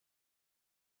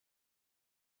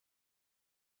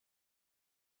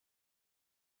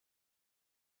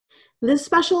This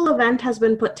special event has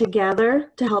been put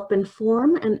together to help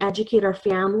inform and educate our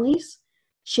families,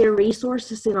 share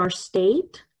resources in our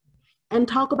state, and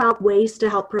talk about ways to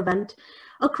help prevent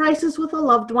a crisis with a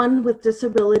loved one with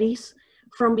disabilities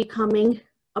from becoming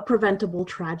a preventable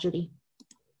tragedy.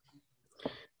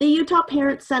 The Utah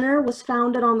Parent Center was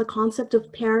founded on the concept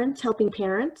of parents helping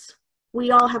parents.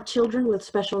 We all have children with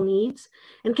special needs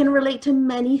and can relate to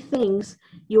many things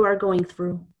you are going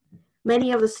through.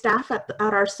 Many of the staff at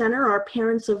our center are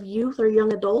parents of youth or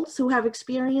young adults who have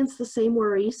experienced the same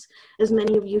worries as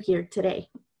many of you here today.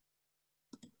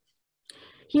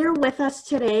 Here with us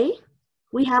today,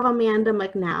 we have Amanda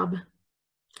McNab.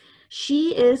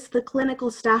 She is the Clinical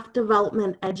Staff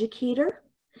Development Educator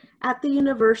at the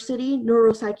University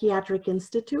Neuropsychiatric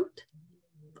Institute,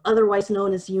 otherwise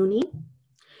known as UNI.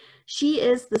 She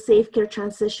is the Safe Care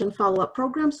Transition Follow-Up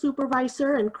Program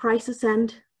Supervisor and Crisis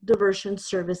and Diversion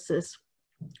Services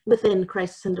within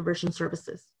Crisis and Diversion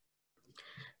Services.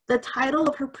 The title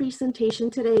of her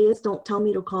presentation today is Don't Tell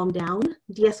Me to Calm Down,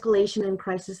 De-escalation and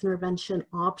Crisis Intervention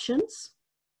Options.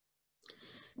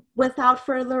 Without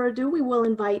further ado, we will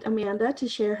invite Amanda to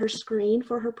share her screen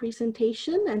for her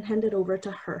presentation and hand it over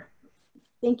to her.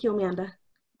 Thank you, Amanda.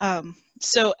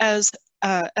 So as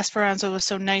Esperanza was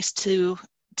so nice to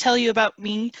tell you about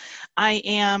me, I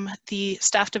am the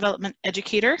Staff Development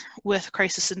Educator with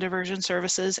Crisis and Diversion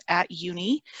Services at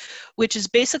UNI, which is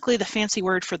basically the fancy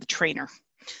word for the trainer.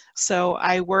 So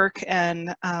I work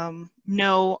and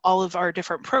know all of our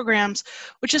different programs,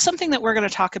 which is something that we're going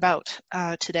to talk about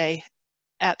today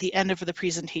at the end of the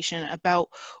presentation about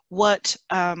what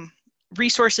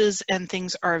resources and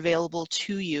things are available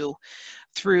to you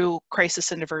through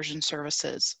Crisis and Diversion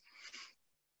Services.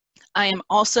 I am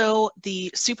also the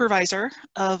supervisor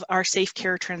of our Safe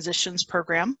Care Transitions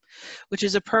program, which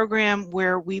is a program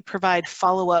where we provide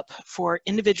follow-up for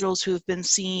individuals who have been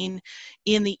seen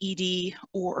in the ED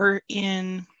or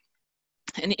in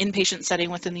an inpatient setting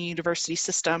within the university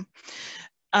system,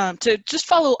 to just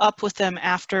follow up with them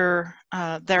after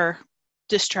their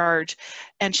discharge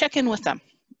and check in with them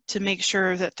to make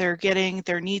sure that they're getting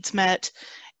their needs met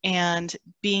and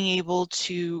being able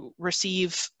to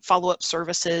receive follow-up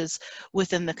services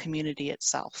within the community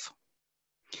itself.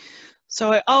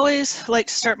 So I always like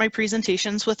to start my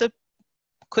presentations with a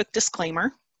quick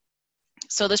disclaimer.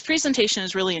 So this presentation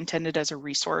is really intended as a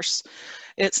resource.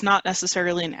 It's not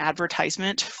necessarily an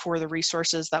advertisement for the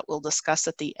resources that we'll discuss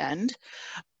at the end,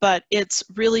 but it's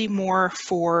really more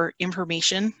for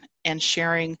information and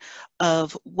sharing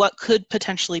of what could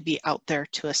potentially be out there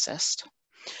to assist.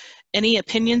 Any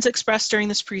opinions expressed during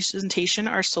this presentation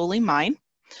are solely mine.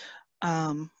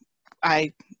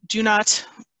 I do not,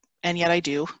 and yet I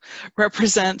do,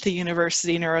 represent the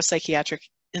University Neuropsychiatric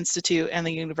Institute and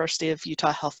the University of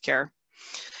Utah Healthcare.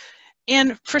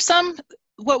 And for some,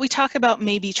 what we talk about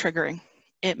may be triggering.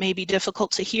 It may be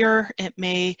difficult to hear. It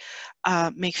may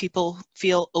make people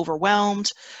feel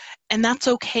overwhelmed, and that's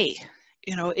okay.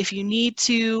 You know, if you need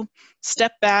to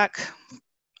step back,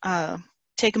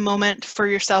 take a moment for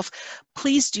yourself,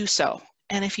 please do so.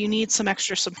 And if you need some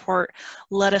extra support,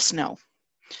 let us know.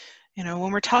 You know,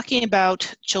 when we're talking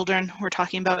about children, we're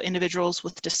talking about individuals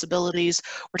with disabilities,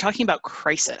 we're talking about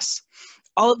crisis.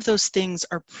 All of those things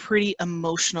are pretty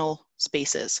emotional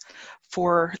spaces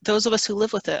for those of us who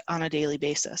live with it on a daily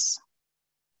basis.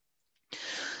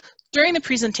 During the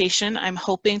presentation, I'm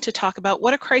hoping to talk about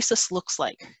what a crisis looks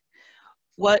like,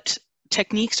 what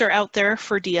techniques are out there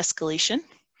for de-escalation,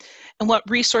 and what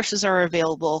resources are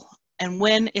available, and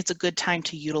when it's a good time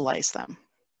to utilize them.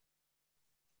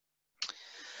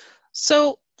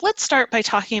 So let's start by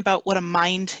talking about what a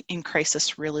mind in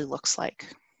crisis really looks like.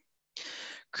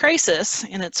 Crisis,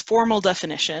 in its formal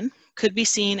definition, could be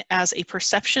seen as a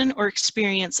perception or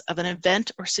experience of an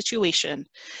event or situation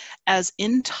as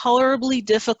intolerably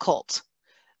difficult,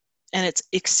 and it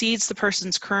exceeds the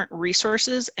person's current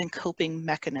resources and coping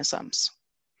mechanisms.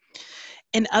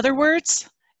 In other words,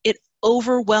 it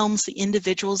overwhelms the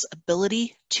individual's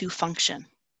ability to function.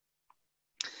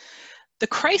 The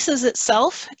crisis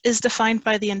itself is defined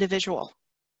by the individual.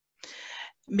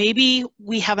 Maybe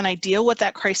we have an idea what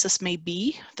that crisis may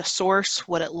be, the source,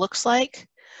 what it looks like,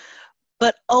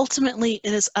 but ultimately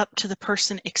it is up to the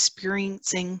person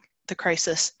experiencing the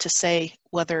crisis to say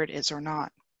whether it is or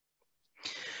not.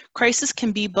 Crisis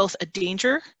can be both a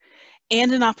danger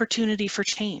and an opportunity for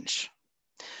change.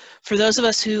 For those of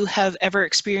us who have ever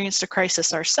experienced a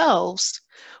crisis ourselves,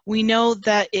 we know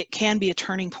that it can be a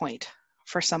turning point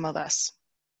for some of us.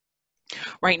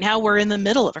 Right now, we're in the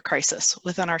middle of a crisis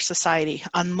within our society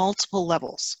on multiple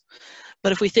levels.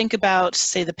 But if we think about,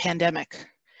 say, the pandemic,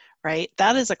 right,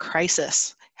 that is a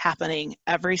crisis happening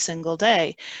every single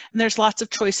day. And there's lots of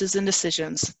choices and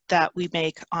decisions that we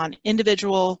make on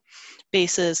individual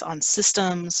basis, on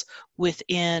systems,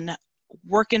 within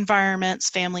work environments,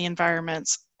 family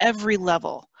environments, every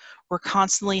level. We're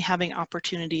constantly having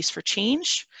opportunities for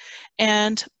change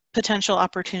and potential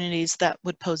opportunities that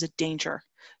would pose a danger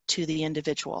to the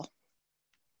individual.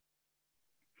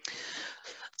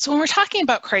 So when we're talking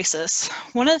about crisis,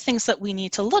 one of the things that we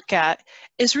need to look at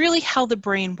is really how the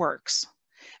brain works,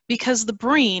 because the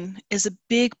brain is a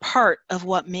big part of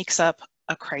what makes up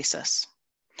a crisis.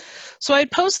 So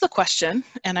I'd pose the question,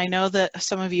 and I know that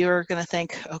some of you are going to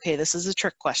think, okay, this is a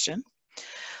trick question,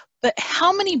 but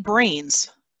how many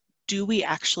brains do we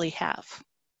actually have?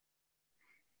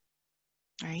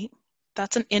 Right?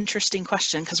 That's an interesting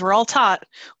question because we're all taught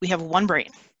we have one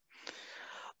brain.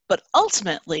 But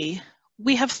ultimately,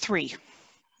 we have three.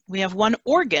 We have one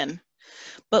organ,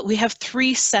 but we have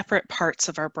three separate parts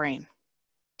of our brain.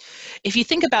 If you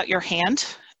think about your hand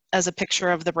as a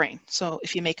picture of the brain, so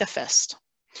if you make a fist,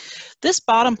 this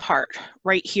bottom part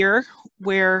right here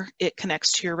where it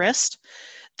connects to your wrist,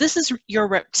 this is your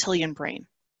reptilian brain,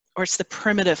 or it's the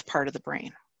primitive part of the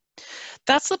brain.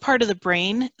 That's the part of the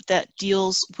brain that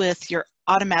deals with your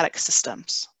automatic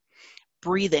systems,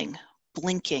 breathing,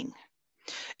 blinking.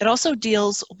 It also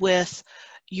deals with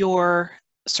your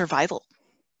survival.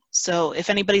 So if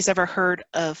anybody's ever heard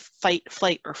of fight,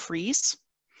 flight, or freeze,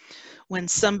 when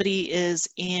somebody is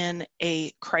in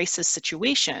a crisis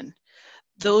situation,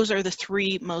 those are the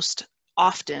three most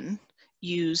often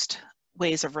used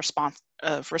ways of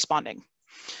responding.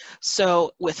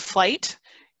 So with flight,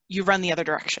 you run the other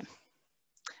direction.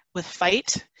 With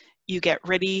fight, you get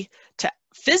ready to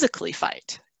physically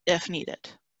fight if needed.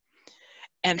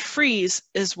 And freeze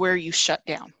is where you shut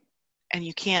down and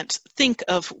you can't think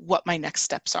of what my next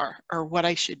steps are or what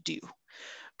I should do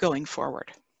going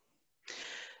forward.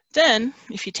 Then,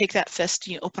 if you take that fist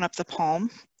and you open up the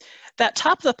palm, that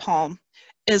top of the palm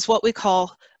is what we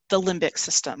call the limbic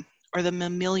system, or the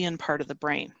mammalian part of the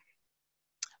brain,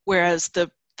 whereas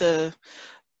the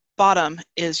bottom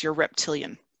is your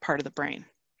reptilian part of the brain.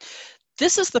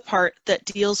 This is the part that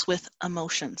deals with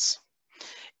emotions.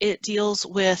 It deals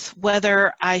with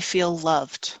whether I feel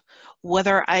loved,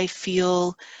 whether I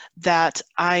feel that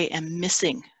I am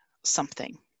missing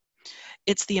something.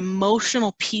 It's the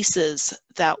emotional pieces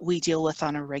that we deal with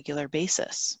on a regular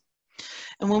basis.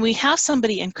 And when we have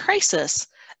somebody in crisis,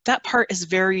 that part is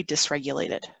very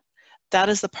dysregulated. That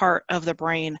is the part of the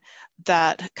brain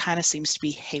that kind of seems to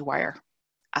be haywire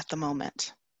at the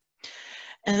moment.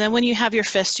 And then when you have your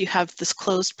fist, you have this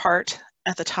closed part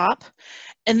at the top,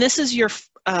 and this is your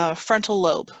frontal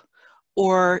lobe,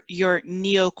 or your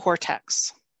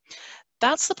neocortex.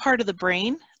 That's the part of the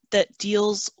brain that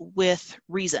deals with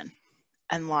reason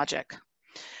and logic,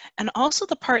 and also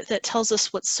the part that tells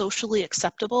us what's socially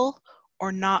acceptable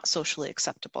or not socially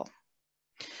acceptable.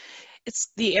 It's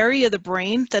the area of the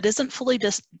brain that isn't fully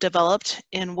developed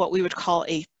in what we would call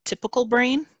a typical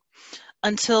brain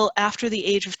until after the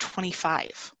age of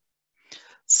 25.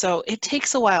 So it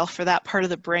takes a while for that part of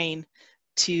the brain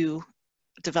to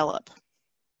develop.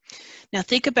 Now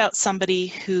think about somebody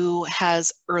who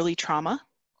has early trauma,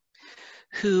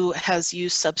 who has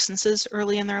used substances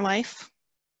early in their life,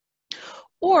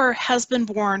 or has been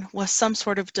born with some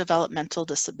sort of developmental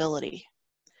disability.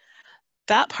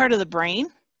 That part of the brain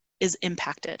is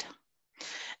impacted.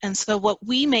 And so what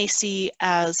we may see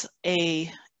as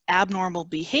a abnormal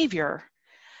behavior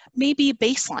may be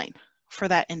baseline for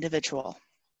that individual.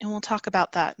 And we'll talk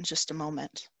about that in just a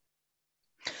moment.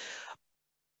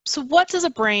 So what does a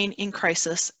brain in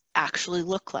crisis actually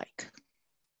look like?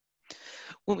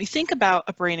 When we think about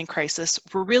a brain in crisis,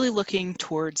 we're really looking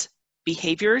towards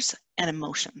behaviors and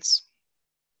emotions,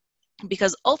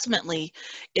 because ultimately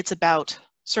it's about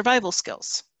survival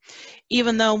skills.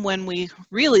 Even though when we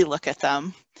really look at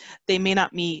them, they may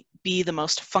not be the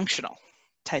most functional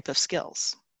type of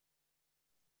skills.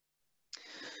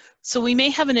 So we may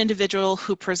have an individual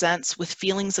who presents with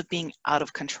feelings of being out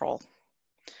of control,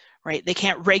 right? They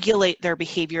can't regulate their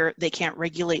behavior, they can't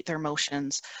regulate their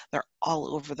emotions, they're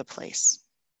all over the place.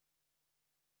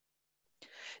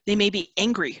 They may be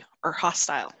angry or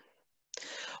hostile.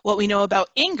 What we know about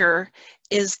anger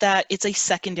is that it's a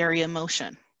secondary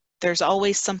emotion. There's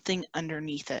always something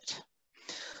underneath it.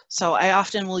 So I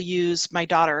often will use my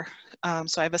daughter.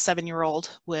 So I have a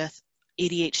 7-year-old with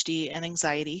ADHD and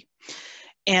anxiety.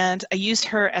 And I use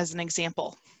her as an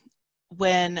example.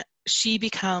 When she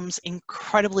becomes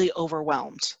incredibly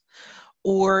overwhelmed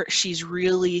or she's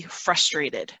really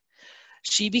frustrated,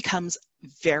 she becomes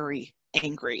very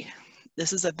angry.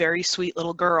 This is a very sweet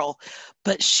little girl,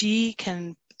 but she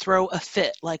can throw a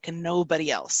fit like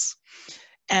nobody else.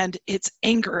 And it's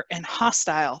anger and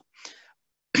hostile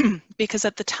because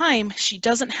at the time she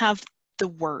doesn't have the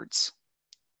words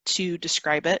to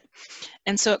describe it.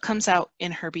 And so it comes out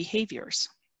in her behaviors.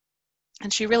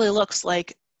 And she really looks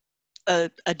like a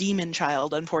demon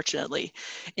child, unfortunately,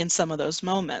 in some of those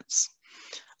moments.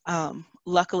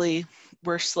 Luckily,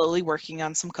 we're slowly working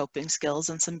on some coping skills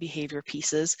and some behavior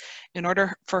pieces in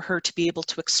order for her to be able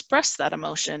to express that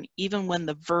emotion even when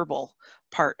the verbal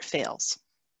part fails.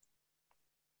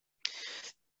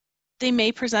 They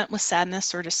may present with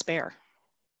sadness or despair.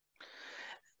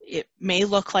 It may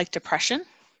look like depression.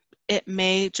 It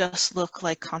may just look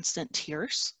like constant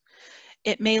tears.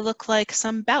 It may look like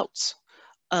some bouts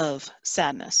of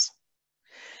sadness.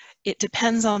 It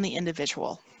depends on the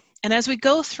individual. And as we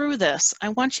go through this, I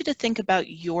want you to think about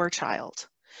your child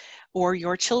or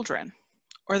your children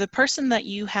or the person that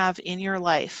you have in your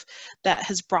life that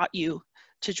has brought you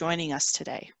to joining us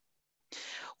today.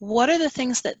 What are the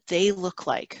things that they look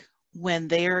like when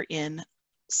they're in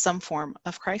some form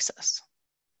of crisis?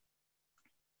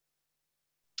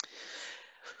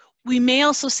 We may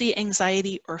also see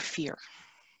anxiety or fear.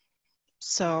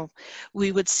 So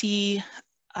we would see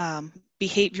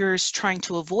behaviors trying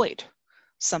to avoid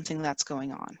something that's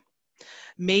going on.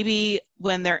 Maybe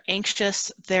when they're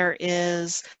anxious, there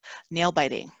is nail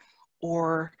biting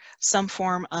or some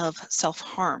form of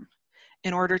self-harm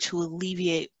in order to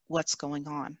alleviate what's going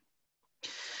on.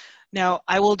 Now,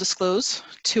 I will disclose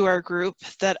to our group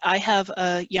that I have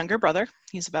a younger brother,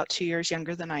 he's about 2 years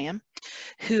younger than I am,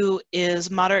 who is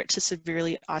moderate to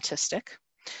severely autistic.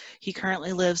 He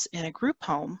currently lives in a group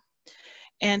home,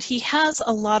 and he has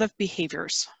a lot of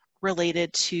behaviors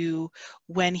related to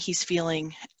when he's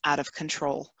feeling out of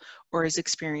control or is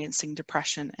experiencing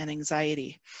depression and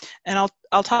anxiety. And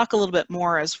I'll talk a little bit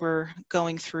more as we're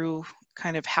going through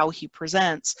kind of how he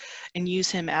presents and use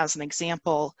him as an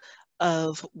example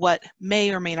of what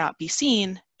may or may not be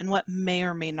seen and what may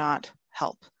or may not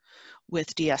help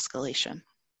with de-escalation.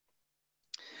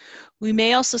 We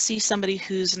may also see somebody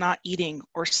who's not eating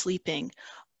or sleeping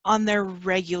on their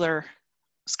regular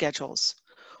schedules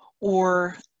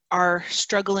or are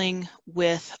struggling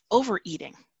with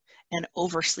overeating and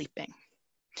oversleeping.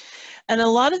 And a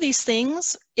lot of these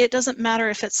things, it doesn't matter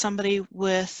if it's somebody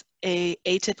with an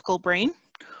atypical brain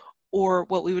or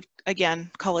what we would, again,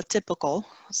 call a typical,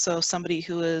 so somebody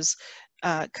who is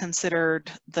considered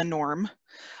the norm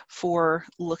for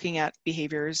looking at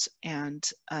behaviors and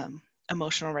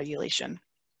emotional regulation.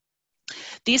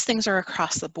 These things are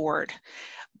across the board,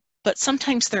 but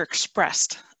sometimes they're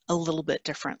expressed a little bit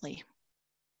differently.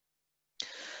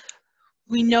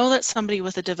 We know that somebody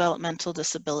with a developmental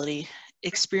disability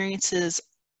experiences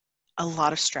a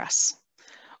lot of stress,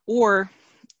 or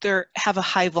they have a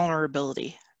high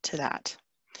vulnerability to that.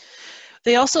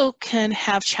 They also can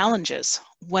have challenges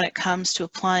when it comes to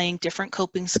applying different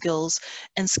coping skills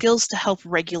and skills to help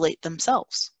regulate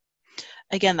themselves.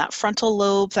 Again, that frontal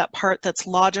lobe, that part that's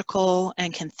logical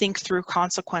and can think through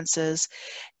consequences,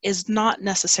 is not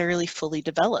necessarily fully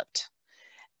developed.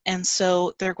 And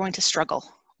so they're going to struggle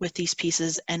with these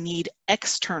pieces and need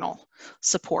external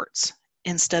supports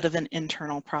instead of an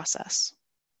internal process.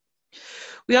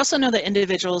 We also know that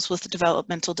individuals with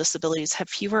developmental disabilities have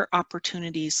fewer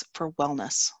opportunities for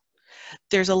wellness.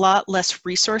 There's a lot less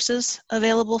resources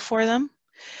available for them.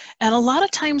 And a lot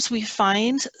of times we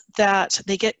find that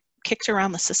they get kicked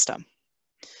around the system.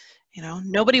 You know,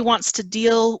 nobody wants to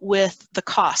deal with the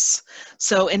costs.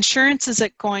 So insurance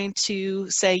isn't going to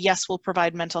say, yes, we'll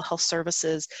provide mental health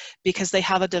services because they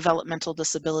have a developmental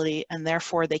disability and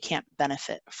therefore they can't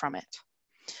benefit from it,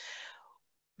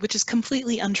 which is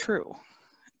completely untrue.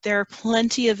 There are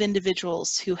plenty of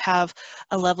individuals who have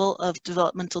a level of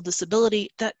developmental disability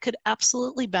that could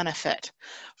absolutely benefit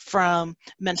from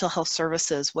mental health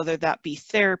services, whether that be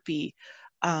therapy,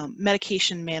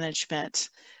 medication management,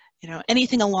 you know,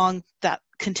 anything along that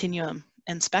continuum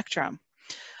and spectrum.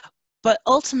 But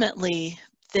ultimately,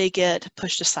 they get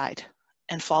pushed aside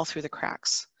and fall through the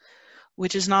cracks,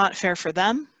 which is not fair for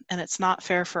them, and it's not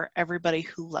fair for everybody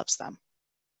who loves them.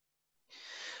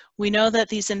 We know that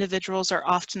these individuals are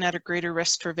often at a greater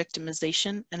risk for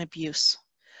victimization and abuse,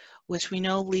 which we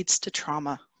know leads to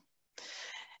trauma.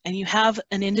 And you have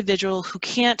an individual who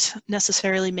can't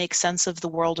necessarily make sense of the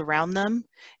world around them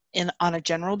on a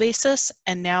general basis,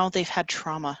 and now they've had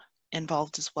trauma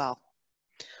involved as well.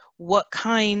 What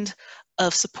kind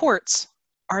of supports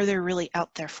are there really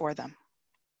out there for them?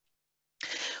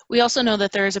 We also know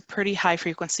that there is a pretty high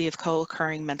frequency of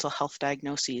co-occurring mental health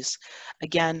diagnoses.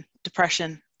 Again,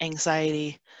 depression,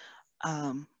 anxiety,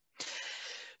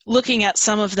 Looking at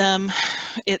some of them,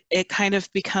 it kind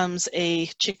of becomes a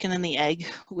chicken and the egg,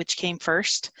 which came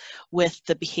first with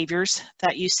the behaviors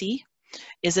that you see.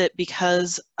 Is it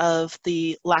because of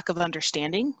the lack of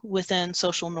understanding within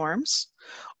social norms,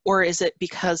 or is it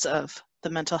because of the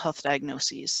mental health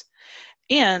diagnoses?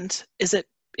 And is it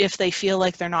if they feel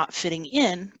like they're not fitting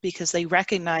in because they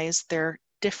recognize they're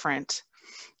different,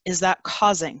 is that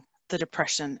causing the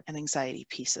depression and anxiety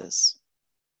pieces?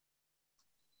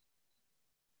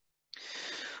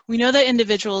 We know that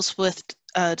individuals with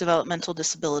developmental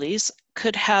disabilities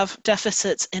could have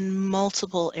deficits in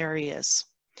multiple areas.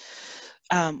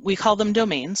 We call them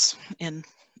domains in,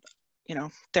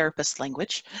 therapist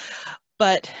language,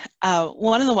 but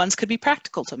one of the ones could be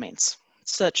practical domains,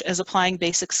 such as applying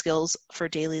basic skills for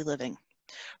daily living,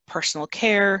 personal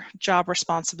care, job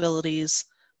responsibilities,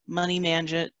 money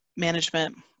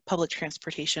management, public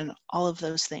transportation, all of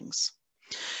those things.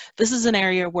 This is an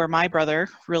area where my brother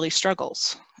really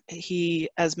struggles. He,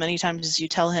 as many times as you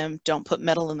tell him, don't put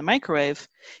metal in the microwave,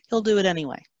 he'll do it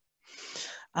anyway,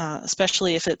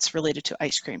 especially if it's related to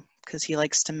ice cream, because he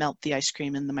likes to melt the ice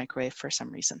cream in the microwave for some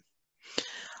reason.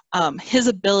 His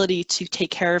ability to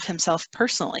take care of himself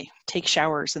personally, take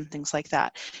showers and things like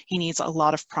that, he needs a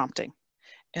lot of prompting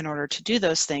in order to do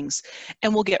those things,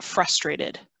 and will get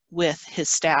frustrated with his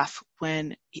staff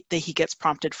when he gets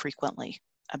prompted frequently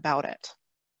about it.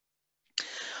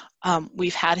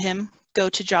 We've had him go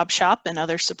to job shop and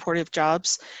other supportive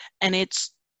jobs, and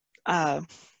it's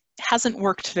hasn't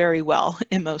worked very well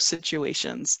in most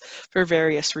situations for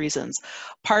various reasons.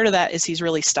 Part of that is he's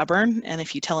really stubborn, and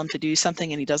if you tell him to do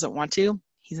something and he doesn't want to,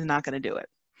 he's not going to do it.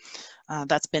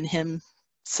 That's been him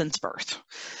since birth.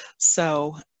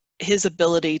 So his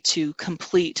ability to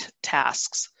complete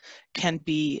tasks can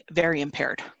be very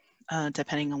impaired,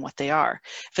 depending on what they are.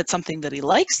 If it's something that he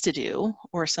likes to do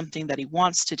or something that he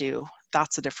wants to do,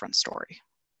 that's a different story.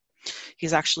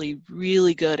 He's actually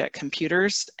really good at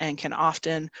computers and can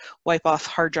often wipe off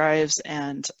hard drives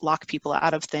and lock people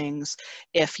out of things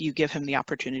if you give him the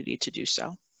opportunity to do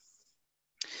so.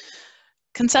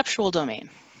 Conceptual domain.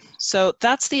 So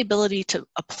that's the ability to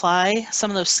apply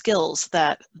some of those skills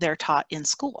that they're taught in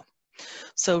school.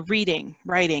 So reading,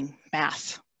 writing,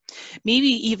 math, maybe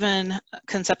even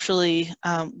conceptually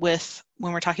when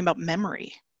we're talking about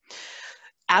memory.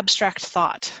 Abstract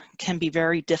thought can be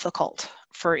very difficult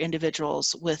for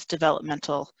individuals with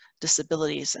developmental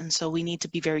disabilities, and so we need to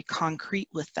be very concrete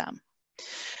with them.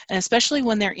 And especially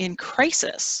when they're in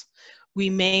crisis, we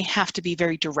may have to be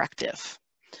very directive.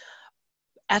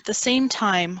 At the same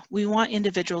time, we want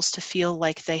individuals to feel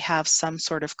like they have some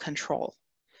sort of control,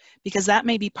 because that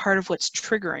may be part of what's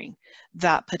triggering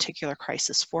that particular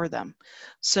crisis for them.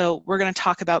 So we're going to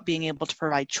talk about being able to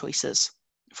provide choices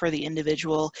for the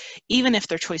individual, even if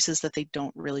they're choices that they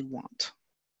don't really want.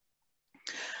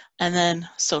 And then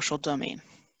social domain.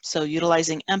 So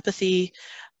utilizing empathy,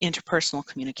 interpersonal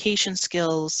communication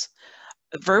skills,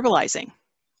 verbalizing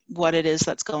what it is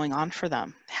that's going on for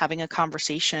them, having a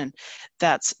conversation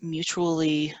that's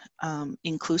mutually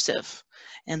inclusive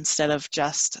instead of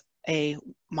just a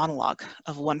monologue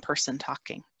of one person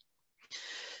talking.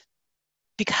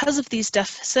 Because of these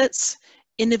deficits,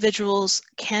 individuals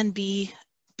can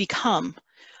become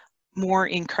more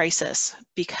in crisis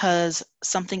because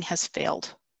something has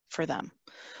failed for them,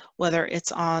 whether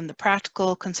it's on the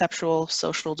practical, conceptual,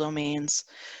 social domains.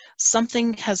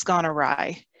 Something has gone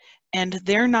awry, and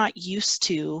they're not used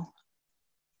to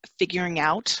figuring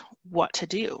out what to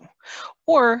do,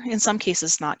 or in some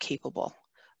cases not capable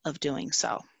of doing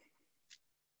so.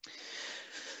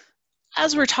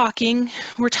 As we're talking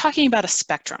about a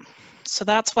spectrum. So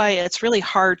that's why it's really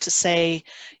hard to say,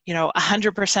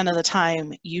 100% of the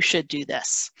time you should do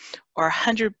this, or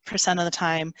 100% of the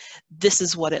time this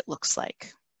is what it looks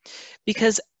like.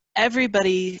 Because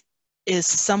everybody is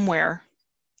somewhere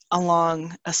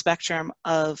along a spectrum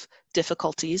of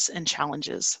difficulties and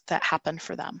challenges that happen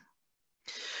for them.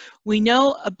 We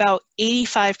know about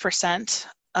 85%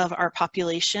 of our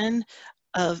population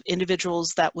of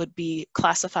individuals that would be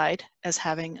classified as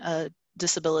having a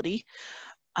disability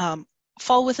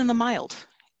fall within the mild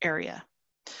area.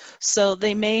 So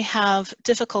they may have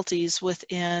difficulties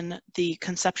within the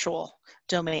conceptual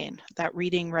domain, that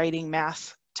reading, writing,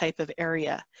 math type of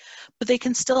area, but they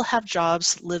can still have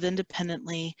jobs, live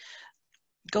independently,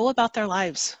 go about their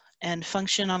lives, and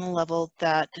function on a level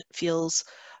that feels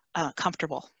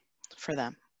comfortable for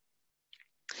them.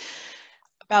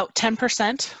 About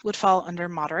 10% would fall under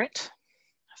moderate,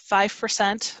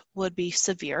 5% would be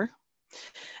severe,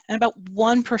 and about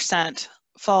 1%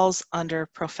 falls under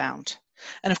profound.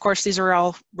 And of course, these are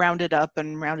all rounded up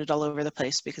and rounded all over the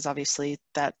place because obviously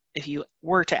that if you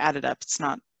were to add it up, it's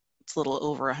a little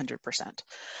over 100%.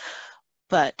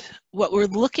 But what we're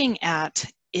looking at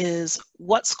is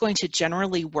what's going to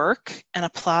generally work and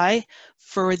apply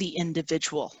for the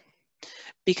individual,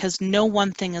 because no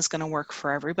one thing is going to work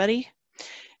for everybody.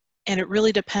 And it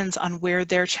really depends on where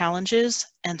their challenges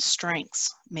and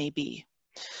strengths may be.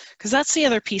 Because that's the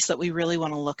other piece that we really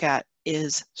want to look at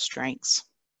is strengths.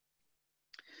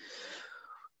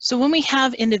 So when we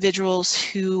have individuals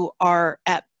who are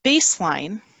at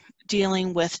baseline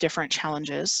dealing with different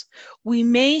challenges, we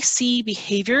may see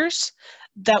behaviors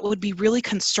that would be really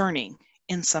concerning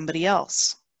in somebody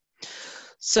else.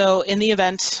 So in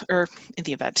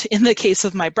the case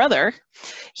of my brother,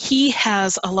 he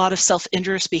has a lot of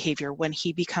self-injurious behavior when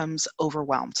he becomes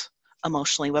overwhelmed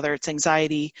emotionally, whether it's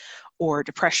anxiety or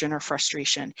depression or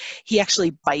frustration. He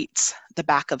actually bites the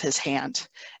back of his hand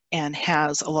and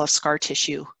has a lot of scar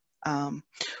tissue.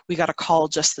 We got a call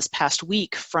just this past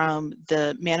week from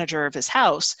the manager of his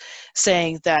house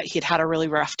saying that he had had a really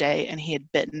rough day and he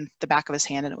had bitten the back of his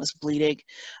hand and it was bleeding.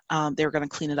 They were going to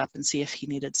clean it up and see if he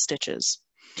needed stitches.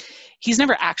 He's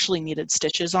never actually needed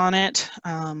stitches on it,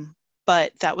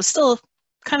 but that was still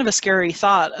kind of a scary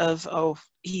thought of, oh,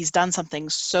 he's done something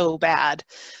so bad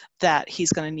that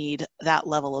he's going to need that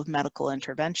level of medical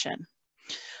intervention.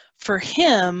 For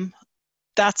him,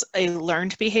 that's a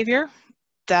learned behavior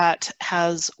that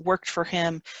has worked for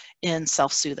him in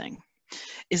self-soothing.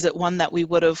 Is it one that we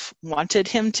would have wanted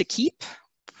him to keep?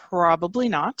 Probably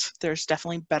not. There's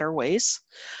definitely better ways.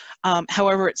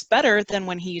 However, it's better than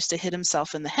when he used to hit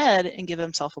himself in the head and give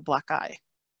himself a black eye.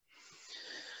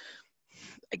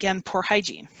 Again, poor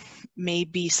hygiene may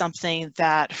be something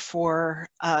that for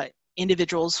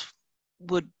individuals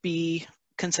would be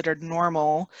considered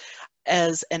normal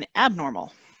as an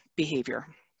abnormal behavior.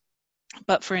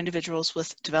 But for individuals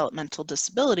with developmental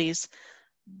disabilities,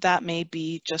 that may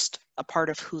be just a part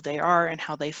of who they are and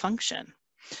how they function.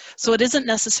 So it isn't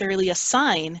necessarily a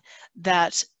sign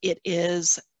that it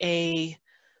is a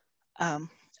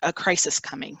crisis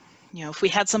coming. You know, if we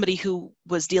had somebody who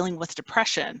was dealing with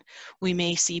depression, we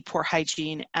may see poor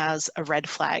hygiene as a red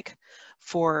flag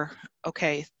for,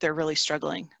 okay, they're really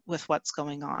struggling with what's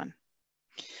going on.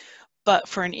 But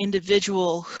for an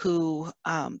individual who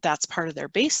that's part of their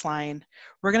baseline,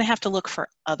 we're going to have to look for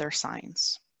other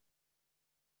signs.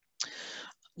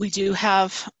 We do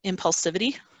have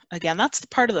impulsivity. Again, that's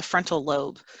part of the frontal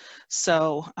lobe.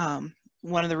 So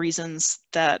one of the reasons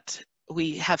that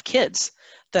we have kids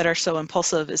that are so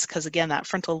impulsive is because, again, that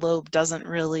frontal lobe doesn't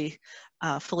really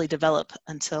fully develop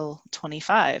until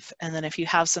 25. And then if you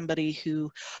have somebody who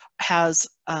has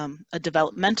a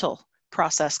developmental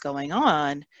process going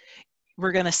on,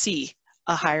 we're going to see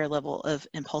a higher level of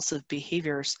impulsive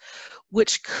behaviors,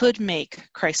 which could make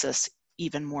crisis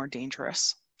even more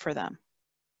dangerous for them.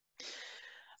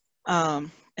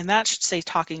 And that should say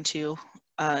talking to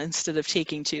instead of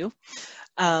taking to,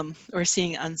 or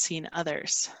seeing unseen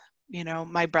others. You know,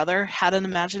 my brother had an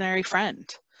imaginary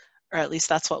friend, or at least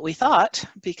that's what we thought,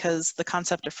 because the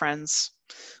concept of friends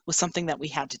was something that we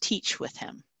had to teach with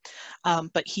him.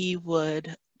 But he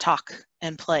would talk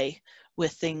and play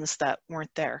with things that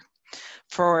weren't there.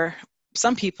 For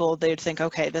some people, they'd think,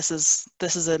 okay, this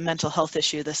is a mental health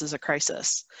issue, this is a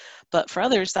crisis. But for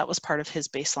others, that was part of his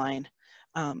baseline,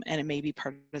 and it may be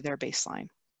part of their baseline.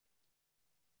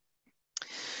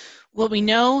 What we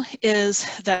know is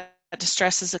that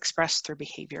distress is expressed through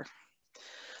behavior.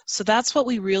 So that's what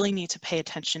we really need to pay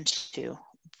attention to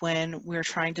when we're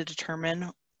trying to determine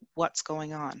what's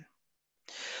going on.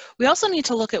 We also need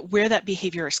to look at where that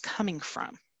behavior is coming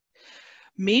from.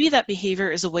 Maybe that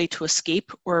behavior is a way to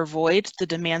escape or avoid the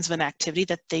demands of an activity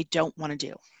that they don't want to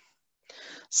do.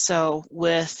 So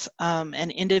with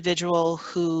an individual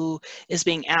who is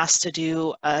being asked to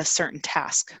do a certain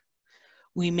task,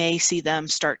 we may see them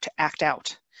start to act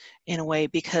out in a way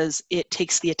because it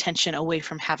takes the attention away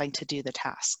from having to do the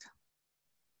task.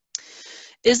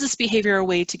 Is this behavior a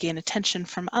way to gain attention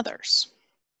from others?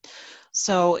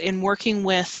 So in working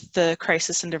with the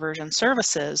crisis and diversion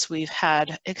services, we've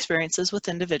had experiences with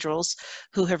individuals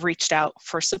who have reached out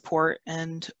for support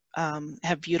and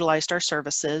have utilized our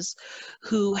services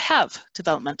who have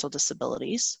developmental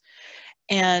disabilities.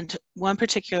 And one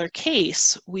particular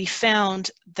case, we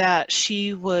found that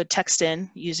she would text in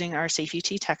using our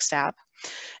SafeUT text app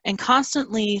and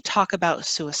constantly talk about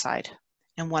suicide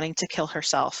and wanting to kill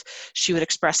herself. She would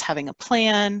express having a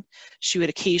plan. She would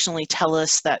occasionally tell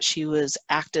us that she was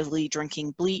actively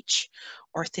drinking bleach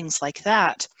or things like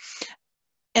that.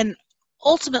 And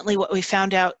ultimately what we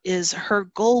found out is her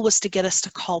goal was to get us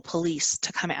to call police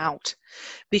to come out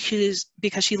because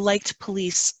she liked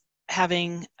police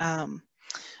having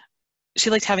she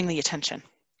liked having the attention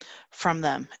from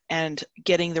them and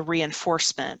getting the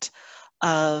reinforcement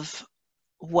of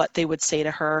what they would say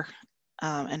to her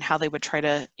and how they would try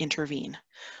to intervene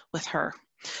with her.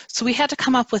 So we had to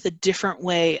come up with a different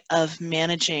way of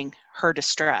managing her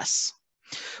distress.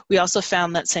 We also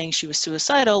found that saying she was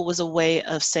suicidal was a way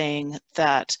of saying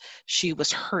that she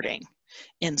was hurting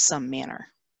in some manner.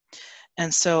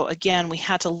 And so again, we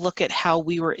had to look at how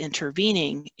we were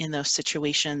intervening in those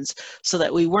situations so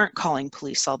that we weren't calling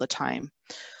police all the time.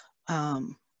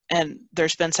 And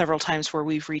there's been several times where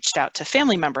we've reached out to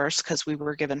family members because we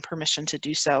were given permission to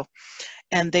do so.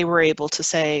 And they were able to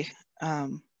say,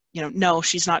 you know, no,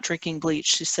 she's not drinking bleach.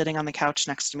 She's sitting on the couch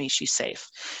next to me. She's safe.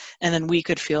 And then we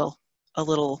could feel a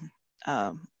little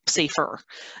safer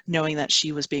knowing that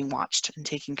she was being watched and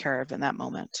taken care of in that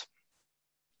moment.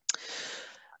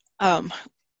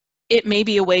 It may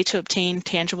be a way to obtain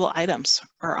tangible items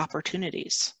or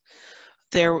opportunities.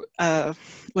 There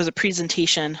was a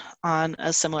presentation on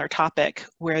a similar topic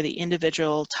where the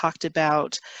individual talked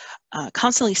about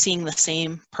constantly seeing the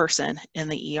same person in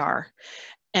the ER.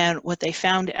 And what they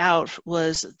found out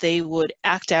was they would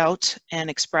act out and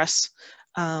express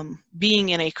being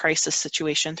in a crisis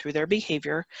situation through their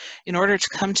behavior in order to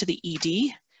come to the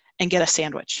ED and get a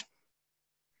sandwich.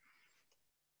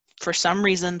 For some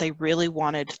reason, they really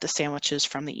wanted the sandwiches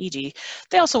from the ED.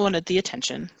 They also wanted the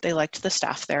attention. They liked the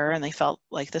staff there and they felt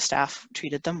like the staff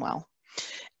treated them well.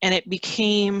 And it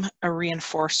became a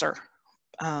reinforcer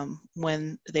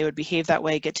when they would behave that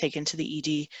way, get taken to the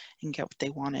ED and get what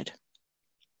they wanted.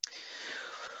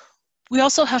 We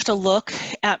also have to look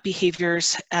at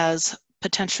behaviors as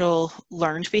potential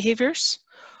learned behaviors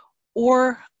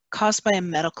or caused by a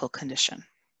medical condition.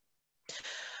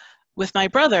 With my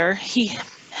brother, he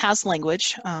has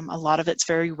language. A lot of it's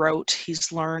very rote.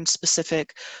 He's learned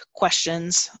specific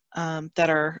questions that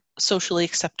are socially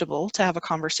acceptable to have a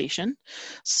conversation.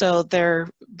 So they're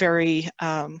very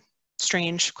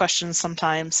strange questions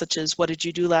sometimes, such as, what did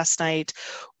you do last night?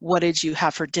 What did you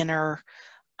have for dinner?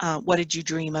 What did you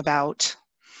dream about?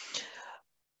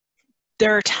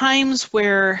 There are times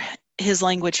where his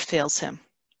language fails him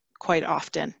quite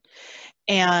often,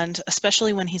 and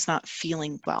especially when he's not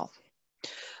feeling well.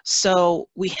 So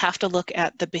we have to look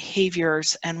at the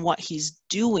behaviors and what he's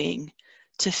doing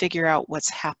to figure out what's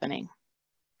happening.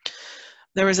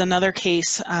 There was another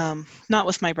case, not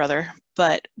with my brother,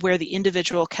 but where the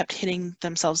individual kept hitting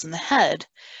themselves in the head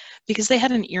because they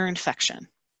had an ear infection,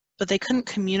 but they couldn't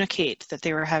communicate that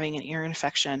they were having an ear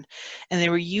infection, and they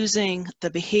were using the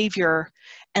behavior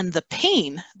and the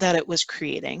pain that it was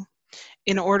creating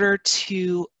in order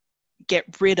to get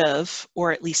rid of,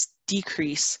 or at least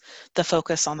decrease, the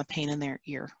focus on the pain in their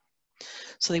ear.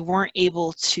 So they weren't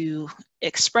able to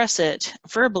express it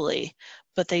verbally,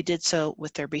 but they did so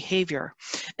with their behavior.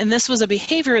 And this was a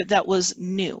behavior that was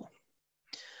new.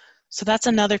 So that's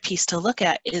another piece to look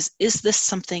at is this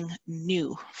something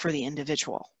new for the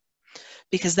individual?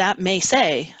 Because that may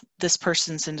say this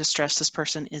person's in distress, this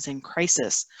person is in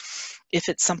crisis, if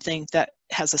it's something that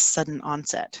has a sudden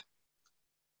onset.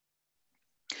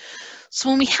 So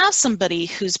when we have somebody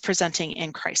who's presenting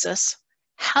in crisis,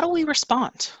 how do we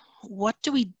respond? What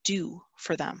do we do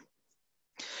for them?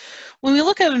 When we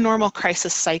look at a normal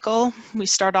crisis cycle, we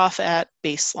start off at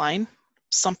baseline,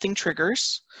 something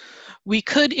triggers. We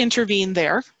could intervene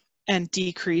there and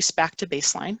decrease back to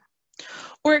baseline,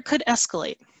 or it could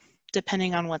escalate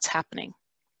depending on what's happening.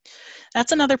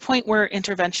 That's another point where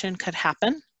intervention could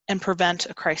happen and prevent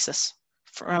a crisis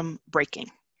from breaking,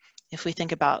 if we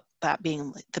think about that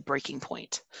being the breaking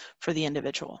point for the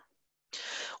individual.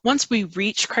 Once we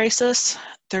reach crisis,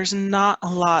 there's not a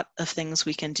lot of things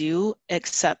we can do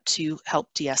except to help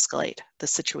de-escalate the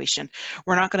situation.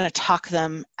 We're not going to talk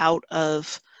them out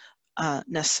of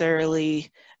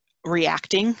necessarily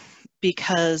reacting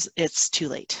because it's too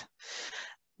late.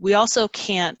 We also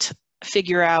can't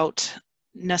figure out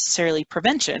necessarily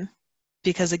prevention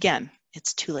because, again,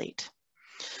 it's too late.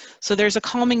 So there's a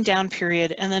calming down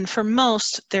period, and then for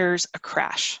most, there's a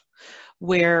crash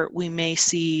where we may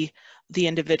see the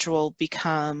individual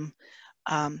become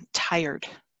tired.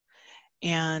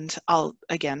 And I'm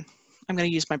going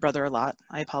to use my brother a lot,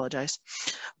 I apologize.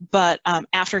 But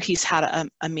after he's had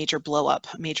a major blow up,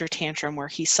 a major tantrum where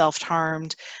he's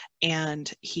self-harmed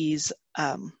and he's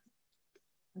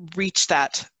reached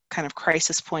that kind of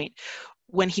crisis point,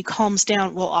 when he calms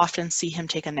down, we'll often see him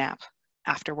take a nap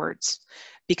afterwards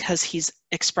because he's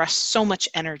expressed so much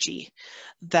energy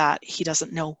that he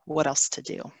doesn't know what else to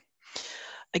do.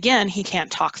 Again, he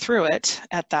can't talk through it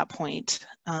at that point,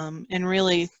 and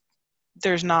really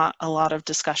there's not a lot of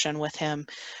discussion with him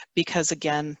because,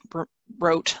 again,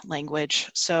 rote language.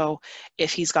 So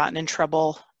if he's gotten in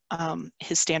trouble,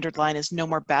 his standard line is no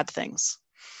more bad things.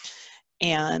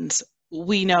 And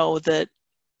we know that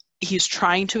he's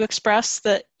trying to express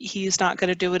that he's not going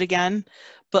to do it again,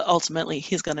 but ultimately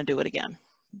he's going to do it again,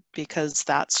 because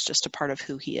that's just a part of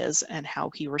who he is and how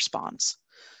he responds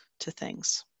to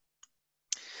things.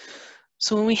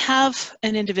 So when we have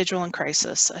an individual in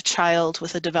crisis, a child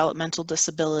with a developmental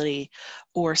disability,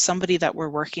 or somebody that we're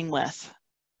working with,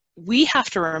 we have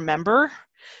to remember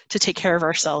to take care of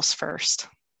ourselves first.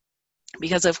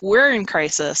 Because if we're in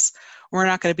crisis, we're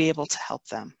not going to be able to help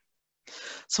them.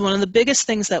 So one of the biggest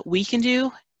things that we can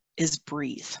do is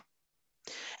breathe.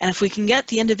 And if we can get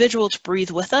the individual to breathe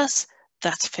with us,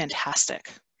 that's fantastic.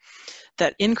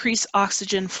 That increased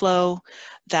oxygen flow,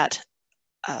 that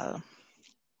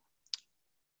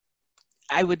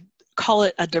I would call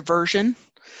it a diversion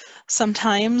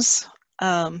sometimes,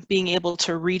 being able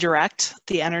to redirect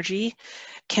the energy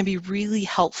can be really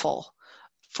helpful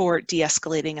for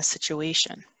de-escalating a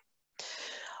situation.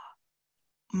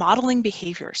 Modeling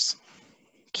behaviors,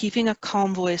 keeping a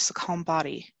calm voice, a calm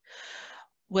body.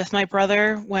 With my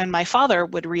brother, when my father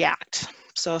would react,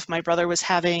 so if my brother was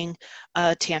having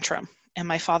a tantrum and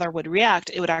my father would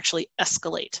react, it would actually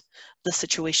escalate the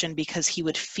situation because he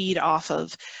would feed off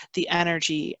of the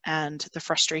energy and the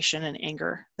frustration and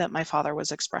anger that my father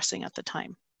was expressing at the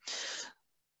time.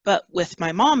 But with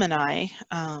my mom and I,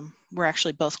 we're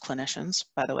actually both clinicians,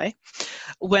 by the way,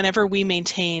 whenever we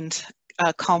maintained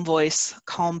a calm voice,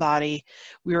 calm body,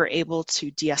 we were able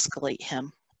to de-escalate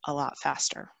him a lot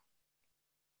faster.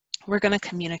 We're going to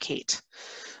communicate.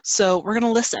 So we're going to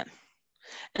listen.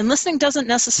 And listening doesn't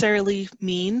necessarily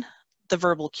mean the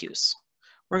verbal cues.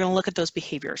 We're going to look at those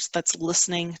behaviors. That's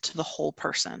listening to the whole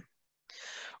person.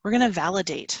 We're going to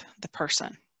validate the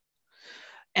person.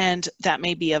 And that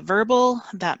may be a verbal,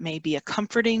 that may be a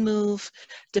comforting move,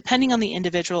 depending on the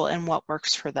individual and what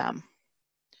works for them.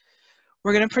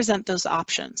 We're going to present those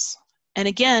options. And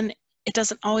again, it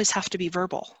doesn't always have to be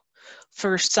verbal.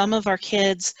 For some of our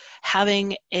kids,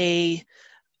 having a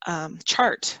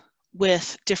chart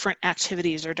with different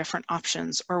activities or different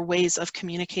options or ways of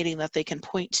communicating that they can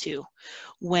point to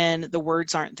when the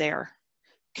words aren't there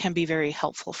can be very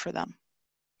helpful for them.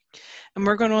 And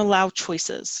we're going to allow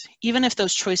choices. Even if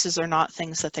those choices are not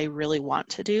things that they really want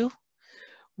to do,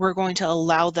 we're going to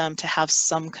allow them to have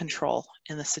some control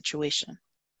in the situation.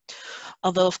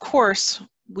 Although, of course,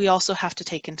 we also have to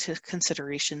take into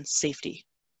consideration safety.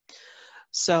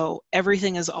 So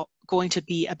everything is going to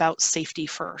be about safety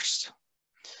first.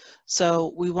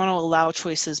 So we want to allow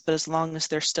choices, but as long as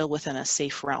they're still within a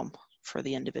safe realm for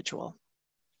the individual.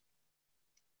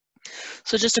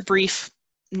 So just a brief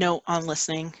note on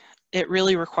listening. It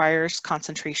really requires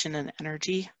concentration and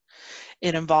energy.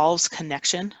 It involves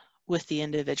connection with the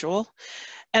individual.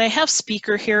 And I have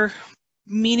speaker here,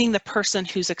 meaning the person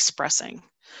who's expressing.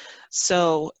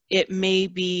 So it may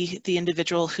be the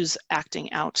individual who's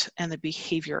acting out and the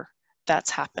behavior that's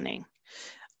happening.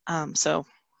 So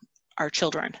our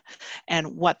children and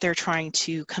what they're trying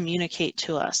to communicate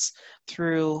to us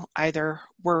through either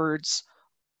words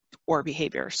or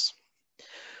behaviors.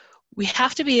 We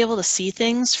have to be able to see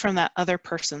things from that other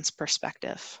person's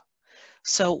perspective.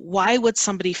 So why would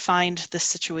somebody find this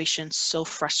situation so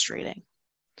frustrating?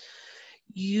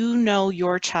 You know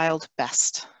your child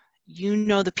best. You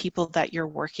know the people that you're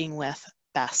working with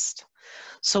best.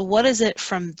 So what is it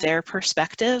from their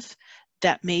perspective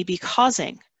that may be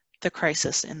causing the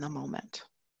crisis in the moment?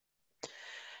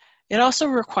 It also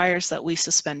requires that we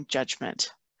suspend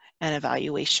judgment and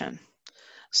evaluation.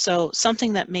 So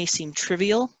something that may seem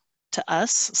trivial to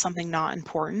us, something not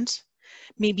important,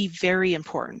 may be very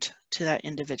important to that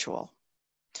individual.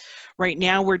 Right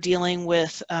now we're dealing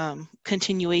with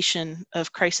continuation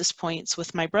of crisis points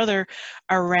with my brother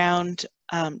around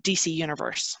DC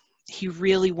Universe. He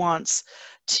really wants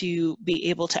to be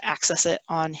able to access it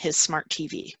on his smart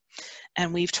TV.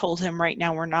 And we've told him right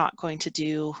now we're not going to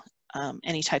do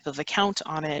any type of account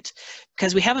on it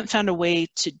because we haven't found a way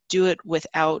to do it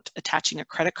without attaching a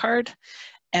credit card.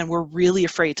 And we're really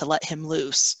afraid to let him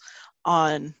loose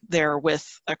on there with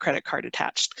a credit card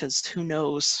attached because who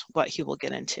knows what he will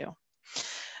get into.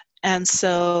 And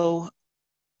so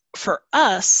for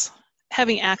us,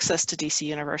 having access to DC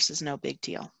Universe is no big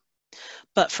deal.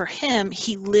 But for him,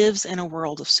 he lives in a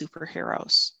world of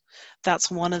superheroes.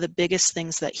 That's one of the biggest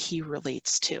things that he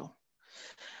relates to.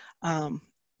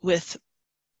 With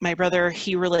my brother,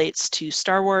 he relates to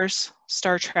Star Wars,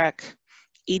 Star Trek,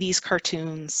 80s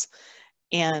cartoons,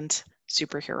 and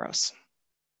superheroes.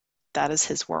 That is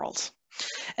his world.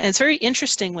 And it's very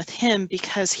interesting with him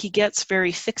because he gets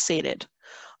very fixated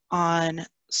on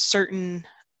certain,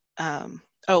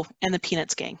 oh, and the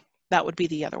Peanuts gang, that would be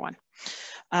the other one.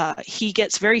 He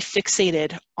gets very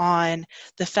fixated on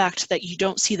the fact that you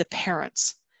don't see the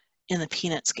parents in the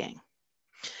Peanuts gang.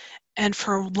 And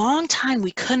for a long time,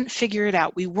 we couldn't figure it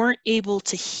out. We weren't able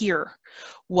to hear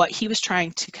what he was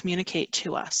trying to communicate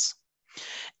to us.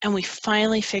 And we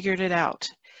finally figured it out.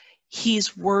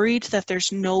 He's worried that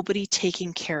there's nobody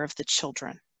taking care of the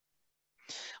children,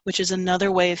 which is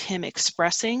another way of him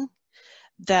expressing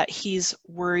that he's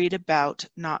worried about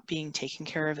not being taken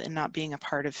care of and not being a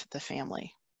part of the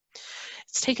family.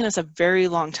 It's taken us a very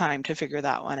long time to figure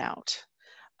that one out.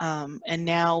 And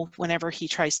now whenever he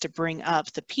tries to bring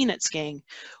up the Peanuts gang,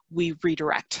 we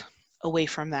redirect away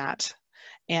from that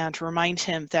and remind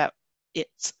him that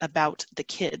it's about the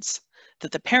kids,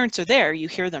 that the parents are there, you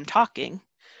hear them talking,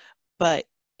 but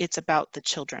it's about the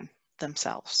children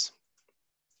themselves.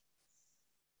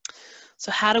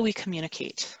 So how do we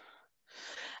communicate?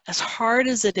 As hard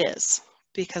as it is,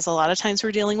 because a lot of times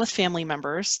we're dealing with family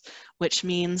members, which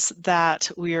means that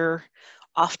we're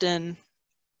often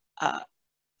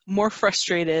more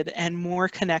frustrated and more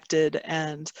connected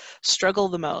and struggle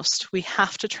the most, we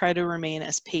have to try to remain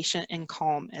as patient and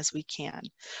calm as we can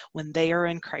when they are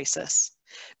in crisis,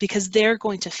 because they're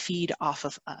going to feed off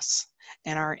of us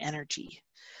and our energy.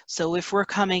 So if we're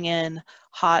coming in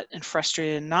hot and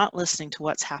frustrated and not listening to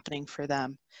what's happening for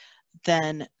them,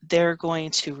 then they're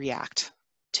going to react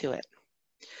to it.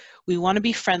 We want to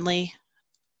be friendly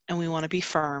and we want to be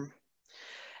firm.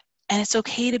 And it's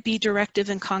okay to be directive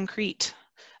and concrete.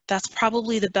 That's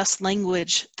probably the best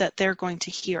language that they're going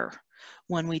to hear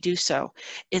when we do so.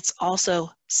 It's also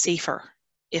safer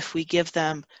if we give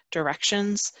them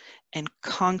directions and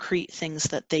concrete things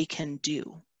that they can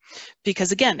do.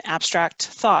 Because again, abstract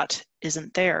thought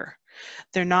isn't there.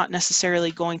 They're not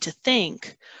necessarily going to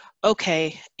think,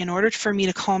 okay, in order for me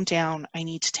to calm down, I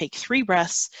need to take 3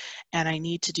 breaths and I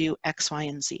need to do X, Y,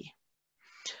 and Z.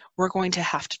 We're going to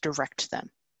have to direct them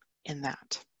in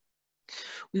that.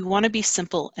 We want to be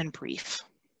simple and brief.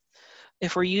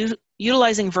 If we're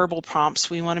utilizing verbal prompts,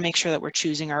 we want to make sure that we're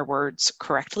choosing our words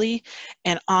correctly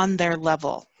and on their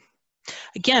level.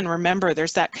 Again, remember,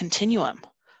 there's that continuum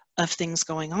of things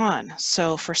going on.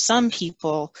 So for some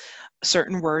people,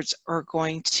 certain words are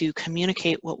going to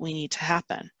communicate what we need to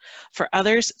happen. For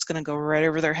others, it's going to go right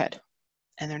over their head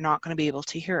and they're not going to be able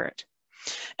to hear it.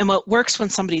 And what works when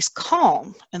somebody's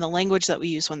calm, and the language that we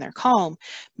use when they're calm,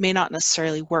 may not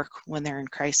necessarily work when they're in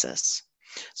crisis.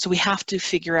 So we have to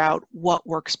figure out what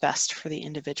works best for the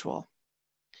individual.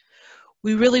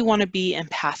 We really want to be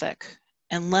empathic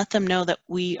and let them know that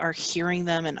we are hearing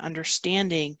them and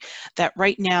understanding that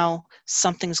right now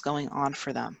something's going on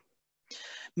for them.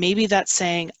 Maybe that's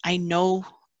saying, I know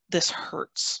this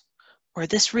hurts, or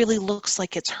this really looks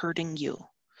like it's hurting you.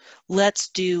 Let's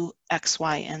do X,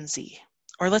 Y, and Z.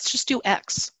 Or let's just do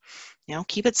X. You know,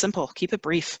 keep it simple, keep it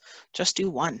brief, just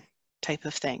do one type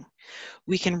of thing.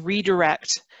 We can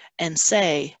redirect and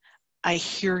say, I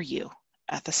hear you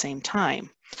at the same time.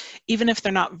 Even if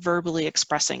they're not verbally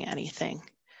expressing anything,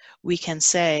 we can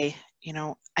say, you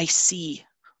know, I see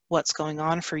what's going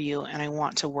on for you and I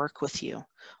want to work with you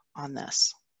on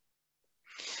this.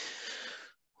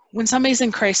 When somebody's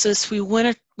in crisis, we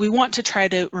want to try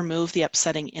to remove the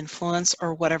upsetting influence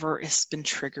or whatever has been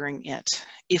triggering it,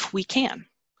 if we can.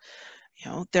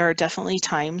 You know, there are definitely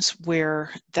times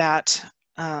where that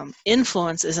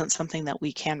influence isn't something that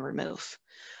we can remove.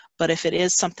 But if it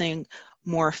is something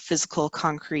more physical,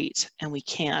 concrete, and we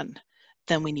can,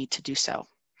 then we need to do so.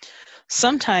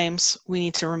 Sometimes we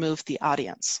need to remove the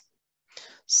audience.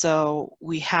 So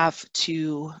we have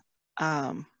to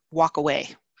walk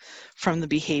away from the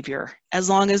behavior, as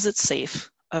long as it's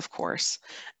safe, of course,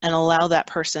 and allow that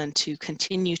person to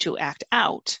continue to act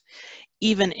out,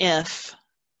 even if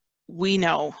we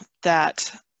know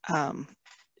that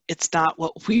it's not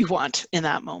what we want in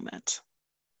that moment.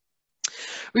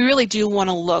 We really do want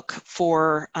to look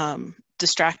for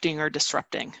distracting or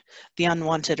disrupting the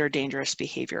unwanted or dangerous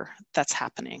behavior that's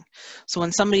happening. So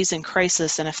when somebody's in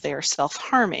crisis and if they are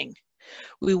self-harming,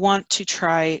 we want to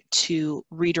try to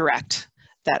redirect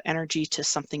that energy to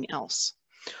something else.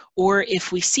 Or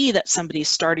if we see that somebody's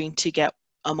starting to get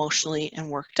emotionally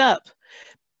and worked up,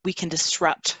 we can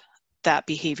disrupt that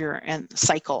behavior and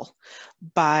cycle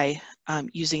by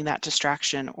using that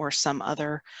distraction or some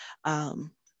other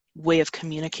way of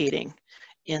communicating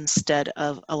instead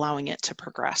of allowing it to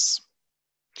progress.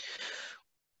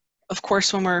 Of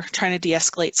course, when we're trying to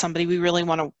de-escalate somebody, we really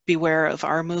want to be aware of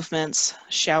our movements,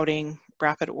 shouting,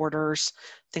 rapid orders,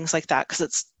 things like that,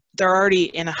 because they're already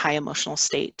in a high emotional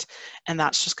state, and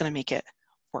that's just going to make it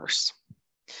worse.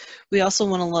 We also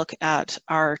want to look at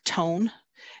our tone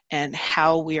and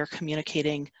how we are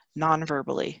communicating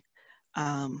non-verbally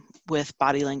with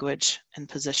body language and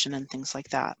position and things like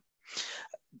that.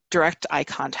 Direct eye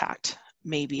contact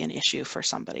may be an issue for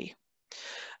somebody.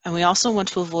 And we also want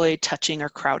to avoid touching or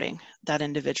crowding that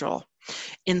individual.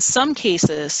 In some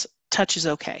cases, touch is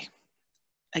okay.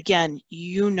 Again,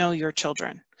 you know your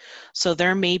children. So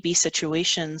there may be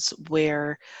situations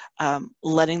where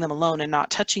letting them alone and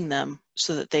not touching them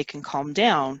so that they can calm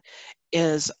down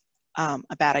is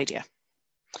a bad idea.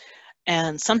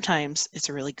 And sometimes it's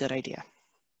a really good idea.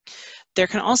 There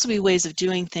can also be ways of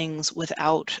doing things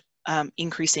without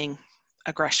increasing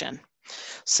aggression.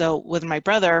 So with my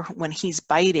brother, when he's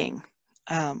biting,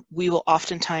 we will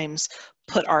oftentimes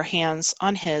put our hands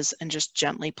on his and just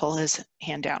gently pull his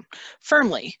hand down.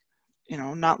 Firmly, you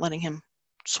know, not letting him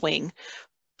swing,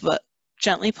 but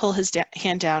gently pull his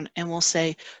hand down, and we'll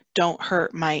say, "Don't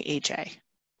hurt my AJ."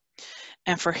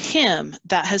 And for him,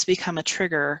 that has become a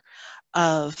trigger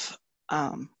of,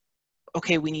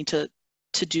 okay, we need to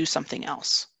do something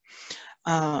else.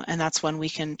 And that's when we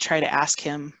can try to ask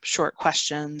him short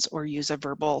questions or use a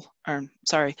nonverbal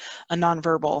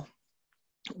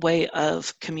way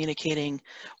of communicating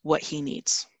what he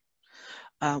needs.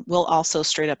 We'll also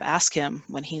straight up ask him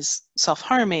when he's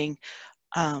self-harming,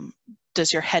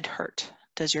 does your head hurt?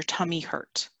 Does your tummy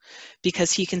hurt?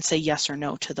 Because he can say yes or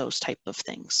no to those type of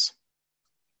things.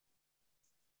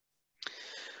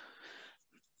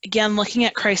 Again, looking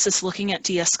at crisis, looking at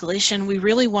de-escalation, we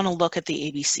really want to look at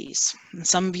the ABCs. And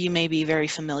some of you may be very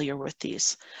familiar with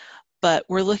these, but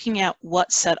we're looking at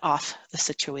what set off the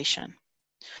situation.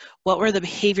 What were the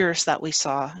behaviors that we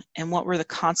saw, and what were the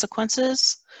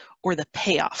consequences or the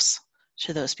payoffs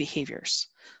to those behaviors?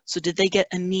 So did they get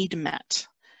a need met?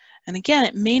 And again,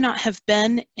 it may not have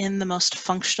been in the most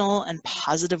functional and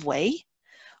positive way,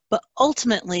 but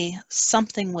ultimately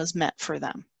something was met for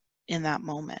them in that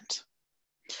moment.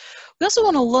 We also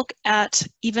want to look at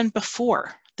even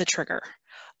before the trigger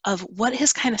of what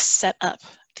has kind of set up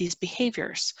these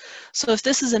behaviors. So if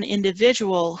this is an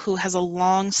individual who has a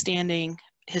long-standing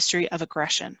history of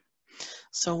aggression.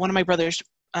 So one of my brother's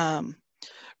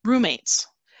roommates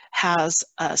has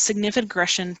significant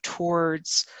aggression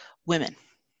towards women.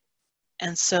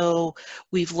 And so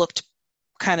we've looked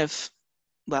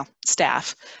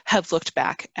staff have looked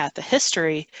back at the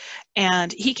history,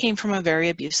 and he came from a very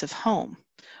abusive home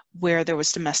where there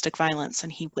was domestic violence,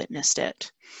 and he witnessed it.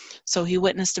 So he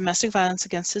witnessed domestic violence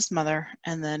against his mother,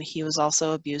 and then he was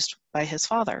also abused by his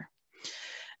father.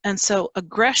 And so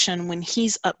aggression, when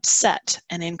he's upset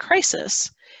and in crisis,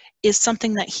 is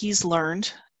something that he's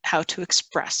learned how to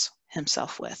express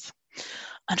himself with.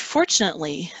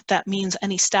 Unfortunately, that means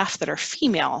any staff that are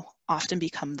female often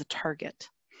become the target.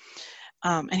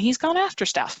 And he's gone after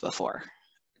staff before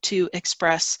to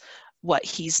express what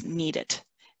he's needed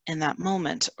in that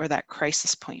moment or that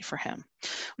crisis point for him,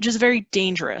 which is very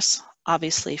dangerous,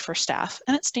 obviously, for staff,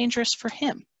 and it's dangerous for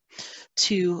him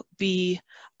to be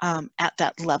at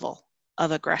that level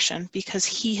of aggression because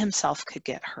he himself could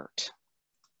get hurt.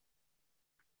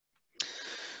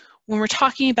 When we're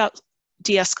talking about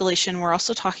de-escalation, we're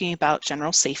also talking about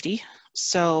general safety.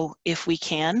 So if we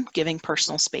can, giving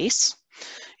personal space.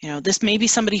 You know, this may be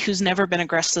somebody who's never been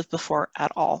aggressive before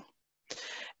at all.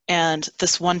 And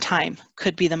this one time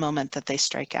could be the moment that they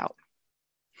strike out.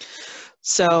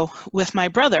 So with my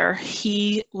brother,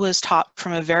 he was taught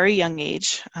from a very young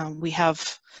age. We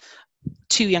have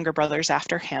 2 younger brothers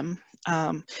after him.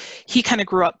 He kind of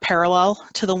grew up parallel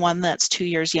to the one that's 2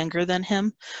 years younger than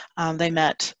him. They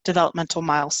met developmental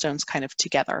milestones kind of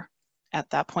together at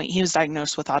that point. He was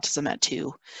diagnosed with autism at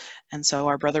 2. And so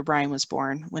our brother Brian was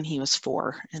born when he was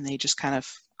 4, and they just kind of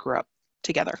grew up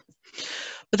together.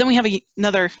 But then we have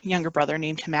another younger brother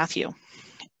named Matthew.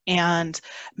 And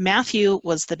Matthew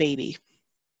was the baby.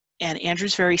 And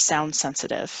Andrew's very sound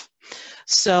sensitive.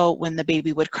 So when the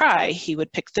baby would cry, he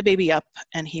would pick the baby up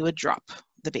and he would drop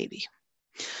the baby.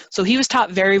 So he was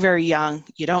taught very, very young,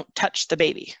 you don't touch the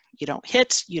baby. You don't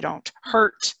hit, you don't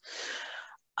hurt.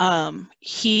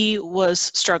 He was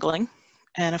struggling.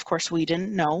 And of course, we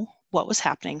didn't know what was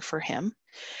happening for him.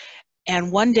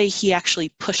 And one day he actually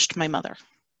pushed my mother.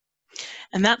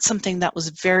 And that's something that was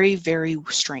very, very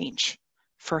strange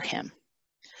for him.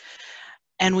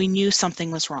 And we knew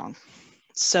something was wrong.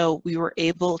 So we were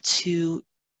able to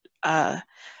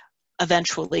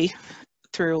eventually,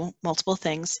 through multiple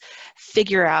things,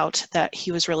 figure out that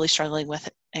he was really struggling with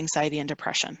anxiety and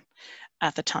depression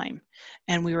at the time.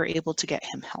 And we were able to get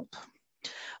him help.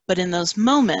 But in those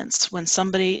moments when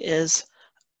somebody is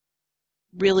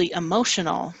really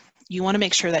emotional, you want to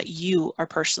make sure that you are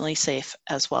personally safe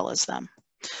as well as them.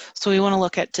 So we want to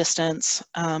look at distance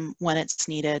when it's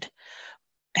needed,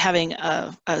 having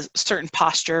a certain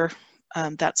posture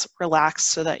that's relaxed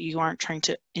so that you aren't trying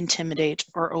to intimidate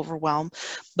or overwhelm,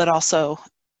 but also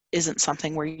isn't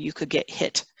something where you could get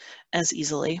hit as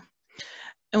easily.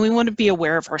 And we want to be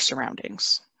aware of our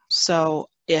surroundings. So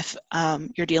if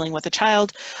you're dealing with a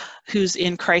child who's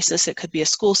in crisis, it could be a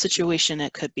school situation,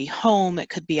 it could be home, it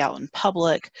could be out in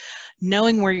public,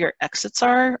 knowing where your exits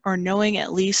are, or knowing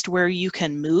at least where you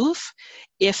can move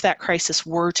if that crisis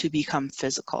were to become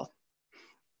physical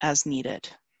as needed.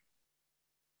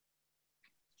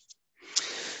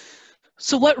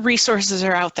 So what resources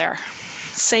are out there?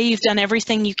 Say you've done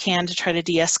everything you can to try to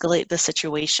de-escalate the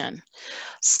situation.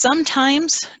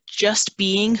 Sometimes just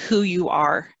being who you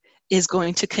are is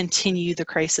going to continue the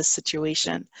crisis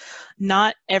situation.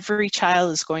 Not every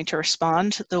child is going to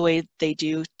respond the way they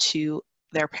do to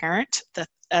their parent,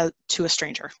 to a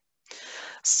stranger.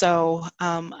 So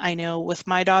I know with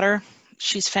my daughter,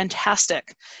 she's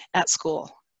fantastic at school.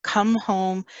 Come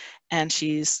home and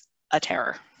she's a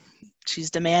terror. She's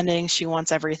demanding, she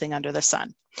wants everything under the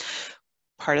sun.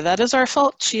 Part of that is our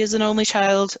fault. She is an only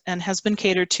child and has been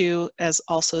catered to as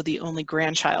also the only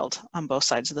grandchild on both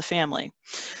sides of the family.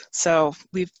 So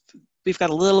we've got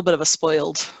a little bit of a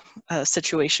spoiled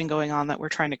situation going on that we're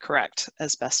trying to correct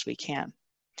as best we can.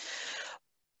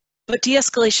 But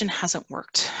de-escalation hasn't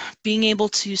worked. Being able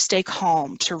to stay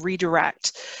calm, to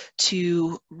redirect,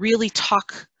 to really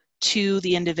talk to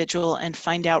the individual and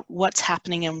find out what's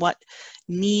happening and what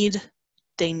need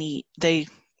they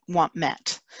want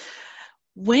met.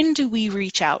 When do we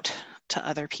reach out to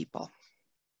other people?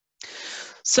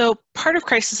 So part of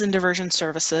Crisis and Diversion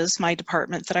Services, my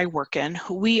department that I work in,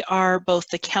 we are both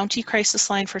the county crisis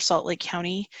line for Salt Lake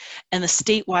County and the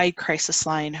statewide crisis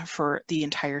line for the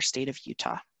entire state of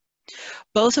Utah.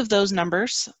 Both of those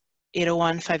numbers,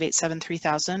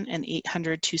 801-587-3000 and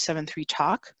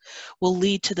 800-273-TALK, will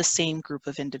lead to the same group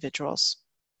of individuals.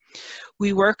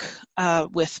 We work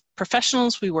with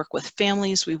professionals, we work with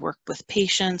families, we work with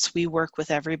patients, we work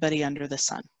with everybody under the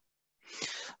sun.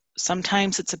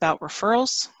 Sometimes it's about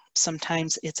referrals,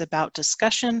 sometimes it's about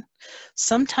discussion,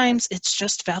 sometimes it's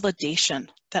just validation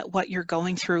that what you're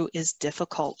going through is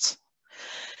difficult.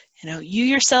 You know, you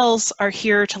yourselves are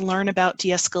here to learn about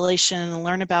de-escalation and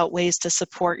learn about ways to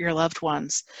support your loved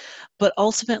ones, but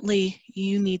ultimately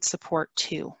you need support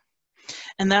too.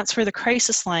 And that's where the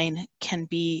crisis line can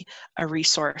be a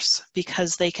resource,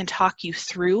 because they can talk you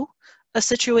through a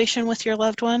situation with your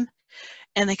loved one,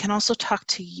 and they can also talk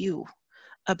to you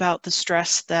about the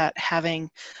stress that having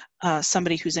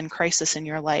somebody who's in crisis in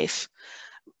your life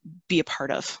be a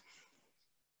part of.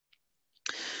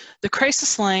 The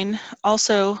crisis line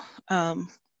also,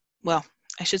 well,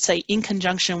 I should say in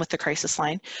conjunction with the crisis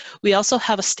line, we also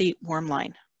have a state warm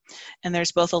line. And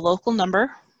there's both a local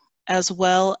number as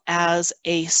well as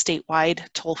a statewide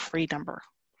toll-free number.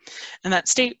 And that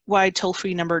statewide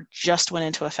toll-free number just went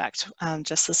into effect.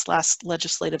 Just this last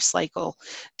legislative cycle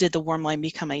did the warm line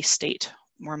become a state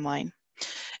warm line.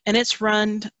 And it's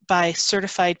run by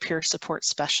certified peer support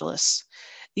specialists.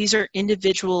 These are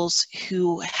individuals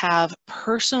who have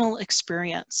personal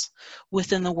experience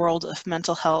within the world of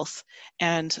mental health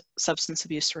and substance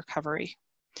abuse recovery.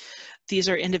 These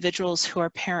are individuals who are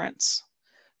parents,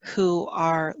 who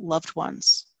are loved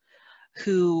ones,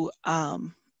 who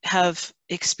have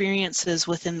experiences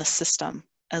within the system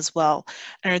as well,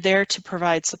 and are there to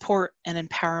provide support and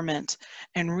empowerment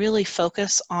and really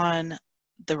focus on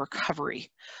the recovery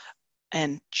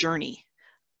and journey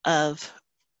of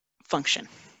function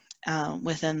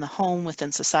within the home,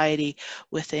 within society,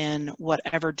 within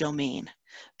whatever domain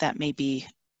that may be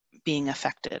being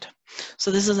affected.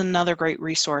 So this is another great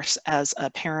resource as a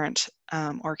parent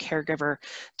or caregiver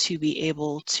to be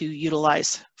able to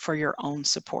utilize for your own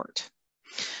support.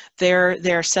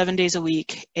 They're 7 days a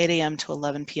week, 8 a.m. to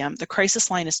 11 p.m. The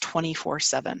crisis line is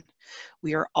 24/7.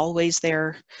 We are always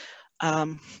there.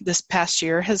 This past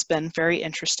year has been very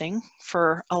interesting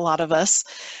for a lot of us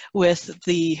with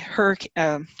the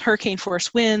hurricane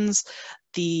force winds,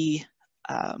 the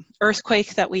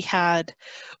earthquake that we had.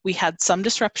 We had some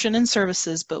disruption in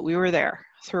services, but we were there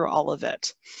through all of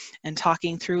it and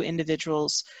talking through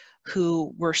individuals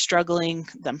who were struggling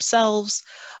themselves,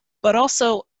 but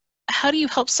also how do you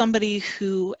help somebody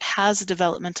who has a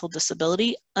developmental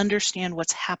disability understand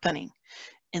what's happening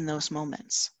in those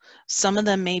moments? Some of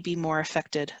them may be more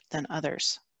affected than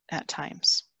others at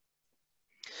times.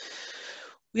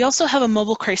 We also have a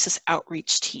mobile crisis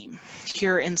outreach team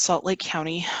here in Salt Lake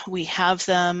County. We have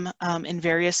them in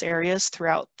various areas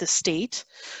throughout the state.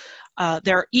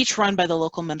 They're each run by the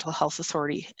local mental health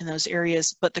authority in those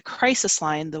areas, but the crisis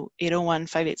line, the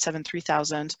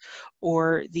 801-587-3000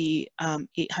 or the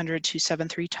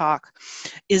 800-273-TALK,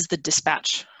 is the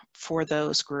dispatch for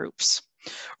those groups.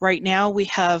 Right now we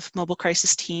have mobile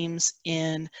crisis teams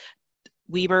in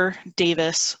Weber,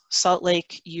 Davis, Salt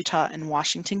Lake, Utah, and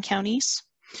Washington counties.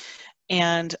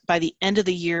 And by the end of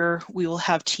the year, we will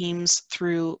have teams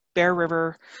through Bear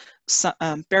River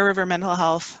Mental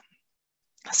Health,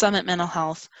 Summit Mental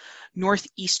Health,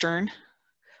 Northeastern,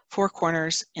 Four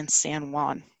Corners, and San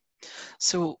Juan.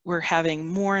 So we're having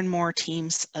more and more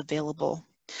teams available.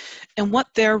 And what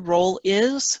their role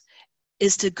is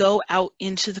to go out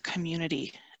into the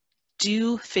community,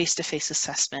 do face-to-face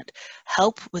assessment,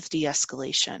 help with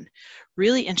de-escalation,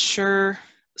 really ensure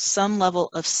some level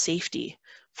of safety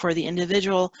for the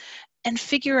individual, and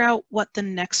figure out what the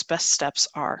next best steps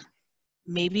are.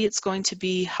 Maybe it's going to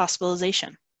be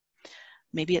hospitalization.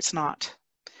 Maybe it's not.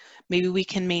 Maybe we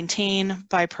can maintain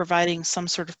by providing some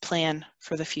sort of plan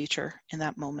for the future in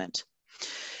that moment.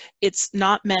 It's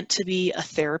not meant to be a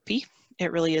therapy.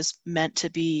 It really is meant to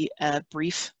be a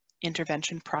brief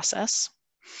intervention process.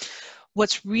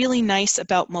 What's really nice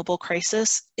about mobile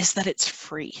crisis is that it's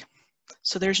free.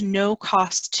 So there's no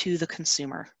cost to the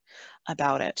consumer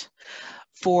about it.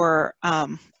 For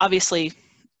obviously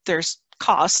there's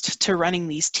cost to running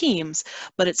these teams,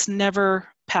 but it's never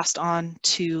passed on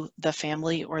to the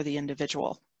family or the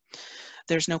individual.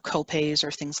 There's no copays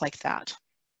or things like that.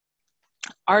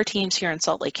 Our teams here in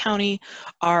Salt Lake County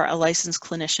are a licensed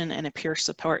clinician and a peer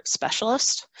support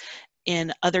specialist.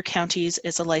 In other counties,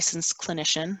 it's a licensed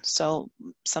clinician, so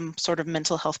some sort of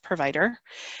mental health provider,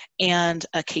 and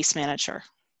a case manager.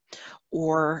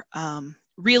 Or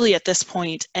really at this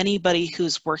point, anybody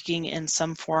who's working in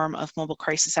some form of mobile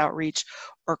crisis outreach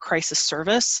or crisis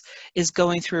service is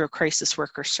going through a crisis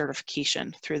worker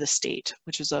certification through the state,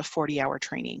 which is a 40-hour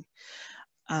training.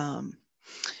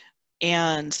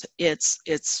 And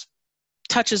it's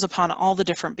touches upon all the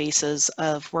different bases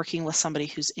of working with somebody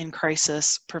who's in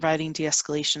crisis, providing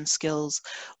de-escalation skills,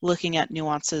 looking at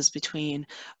nuances between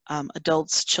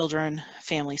adults, children,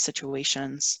 family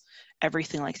situations,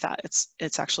 everything like that.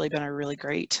 It's actually been a really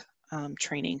great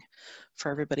training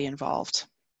for everybody involved.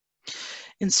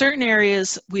 In certain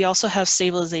areas, we also have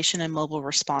stabilization and mobile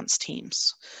response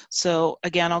teams. So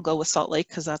again, I'll go with Salt Lake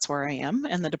because that's where I am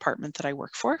and the department that I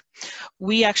work for.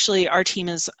 We actually, our team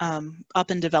is up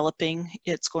and developing.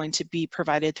 It's going to be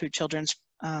provided through children's,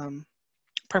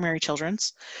 primary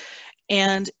children's,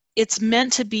 and it's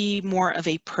meant to be more of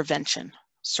a prevention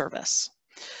service.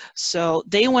 So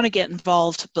they want to get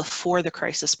involved before the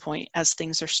crisis point as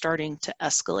things are starting to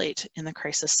escalate in the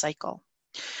crisis cycle.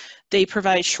 They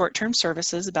provide short-term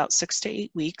services, about 6 to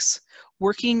 8 weeks,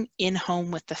 working in-home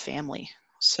with the family.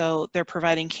 So they're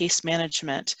providing case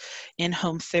management,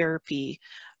 in-home therapy,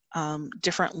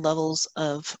 different levels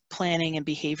of planning and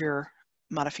behavior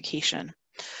modification.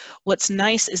 What's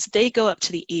nice is they go up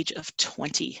to the age of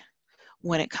 20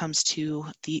 when it comes to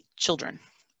the children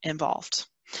involved.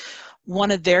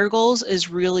 One of their goals is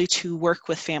really to work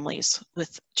with families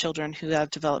with children who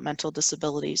have developmental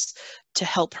disabilities to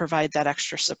help provide that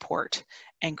extra support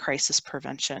and crisis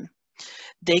prevention.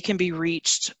 They can be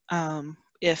reached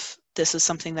if this is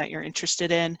something that you're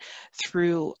interested in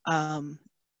through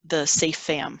the Safe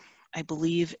Fam. I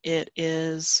believe it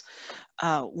is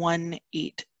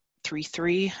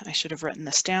 1833. I should have written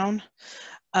this down.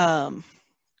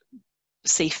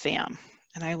 Safe Fam,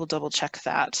 and I will double check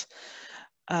that.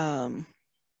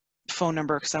 Phone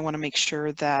number because I want to make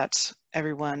sure that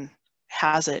everyone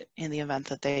has it in the event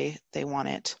that they want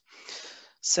it.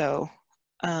 So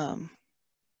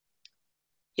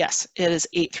yes, it is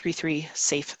 833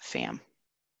 Safe Fam.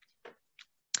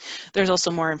 There's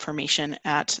also more information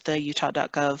at the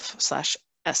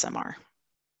utah.gov/SMR.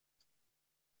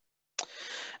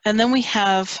 And then we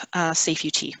have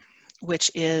SafeUT,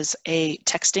 which is a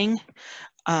texting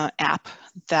app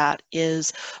that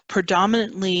is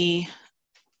predominantly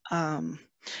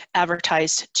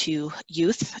advertised to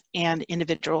youth and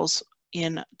individuals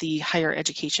in the higher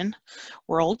education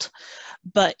world,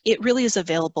 but it really is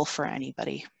available for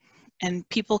anybody. And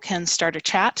people can start a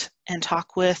chat and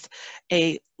talk with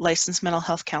a licensed mental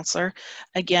health counselor.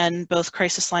 Again, both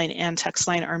crisis line and text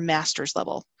line are master's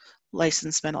level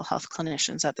licensed mental health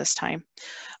clinicians at this time.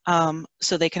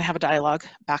 So they can have a dialogue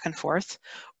back and forth,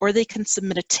 or they can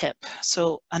submit a tip.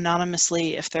 So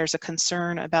anonymously, if there's a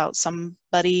concern about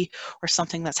somebody or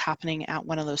something that's happening at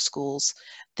one of those schools,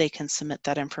 they can submit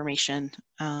that information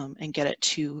and get it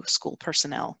to school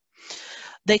personnel.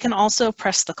 They can also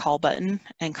press the call button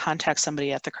and contact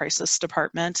somebody at the crisis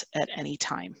department at any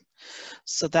time.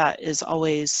 So that is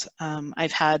always,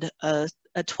 I've had a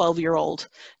 12-year-old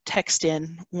text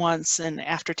in once, and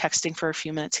after texting for a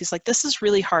few minutes, he's like, this is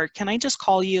really hard. Can I just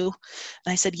call you?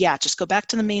 And I said, yeah, just go back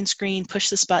to the main screen, push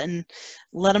this button,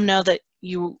 let them know that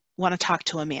you want to talk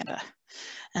to Amanda.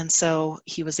 And so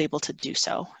he was able to do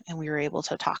so, and we were able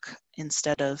to talk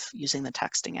instead of using the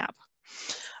texting app.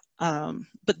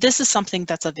 But this is something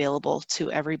that's available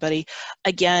to everybody.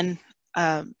 Again,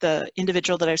 the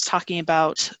individual that I was talking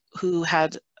about who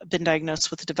had been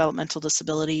diagnosed with a developmental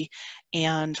disability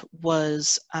and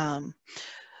was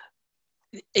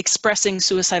expressing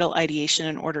suicidal ideation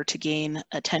in order to gain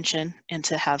attention and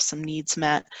to have some needs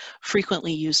met,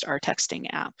 frequently used our texting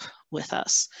app with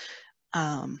us.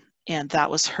 And that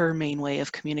was her main way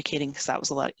of communicating, because that was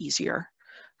a lot easier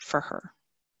for her.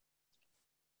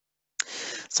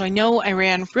 So I know I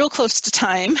ran real close to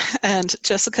time, and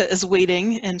Jessica is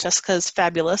waiting, and Jessica is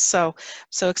fabulous. So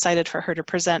excited for her to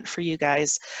present for you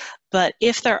guys. But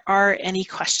if there are any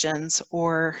questions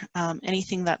or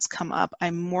anything that's come up,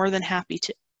 I'm more than happy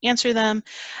to answer them,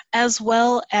 as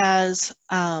well as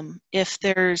if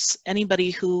there's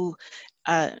anybody who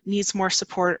needs more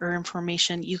support or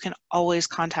information, you can always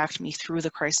contact me through the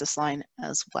crisis line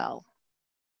as well.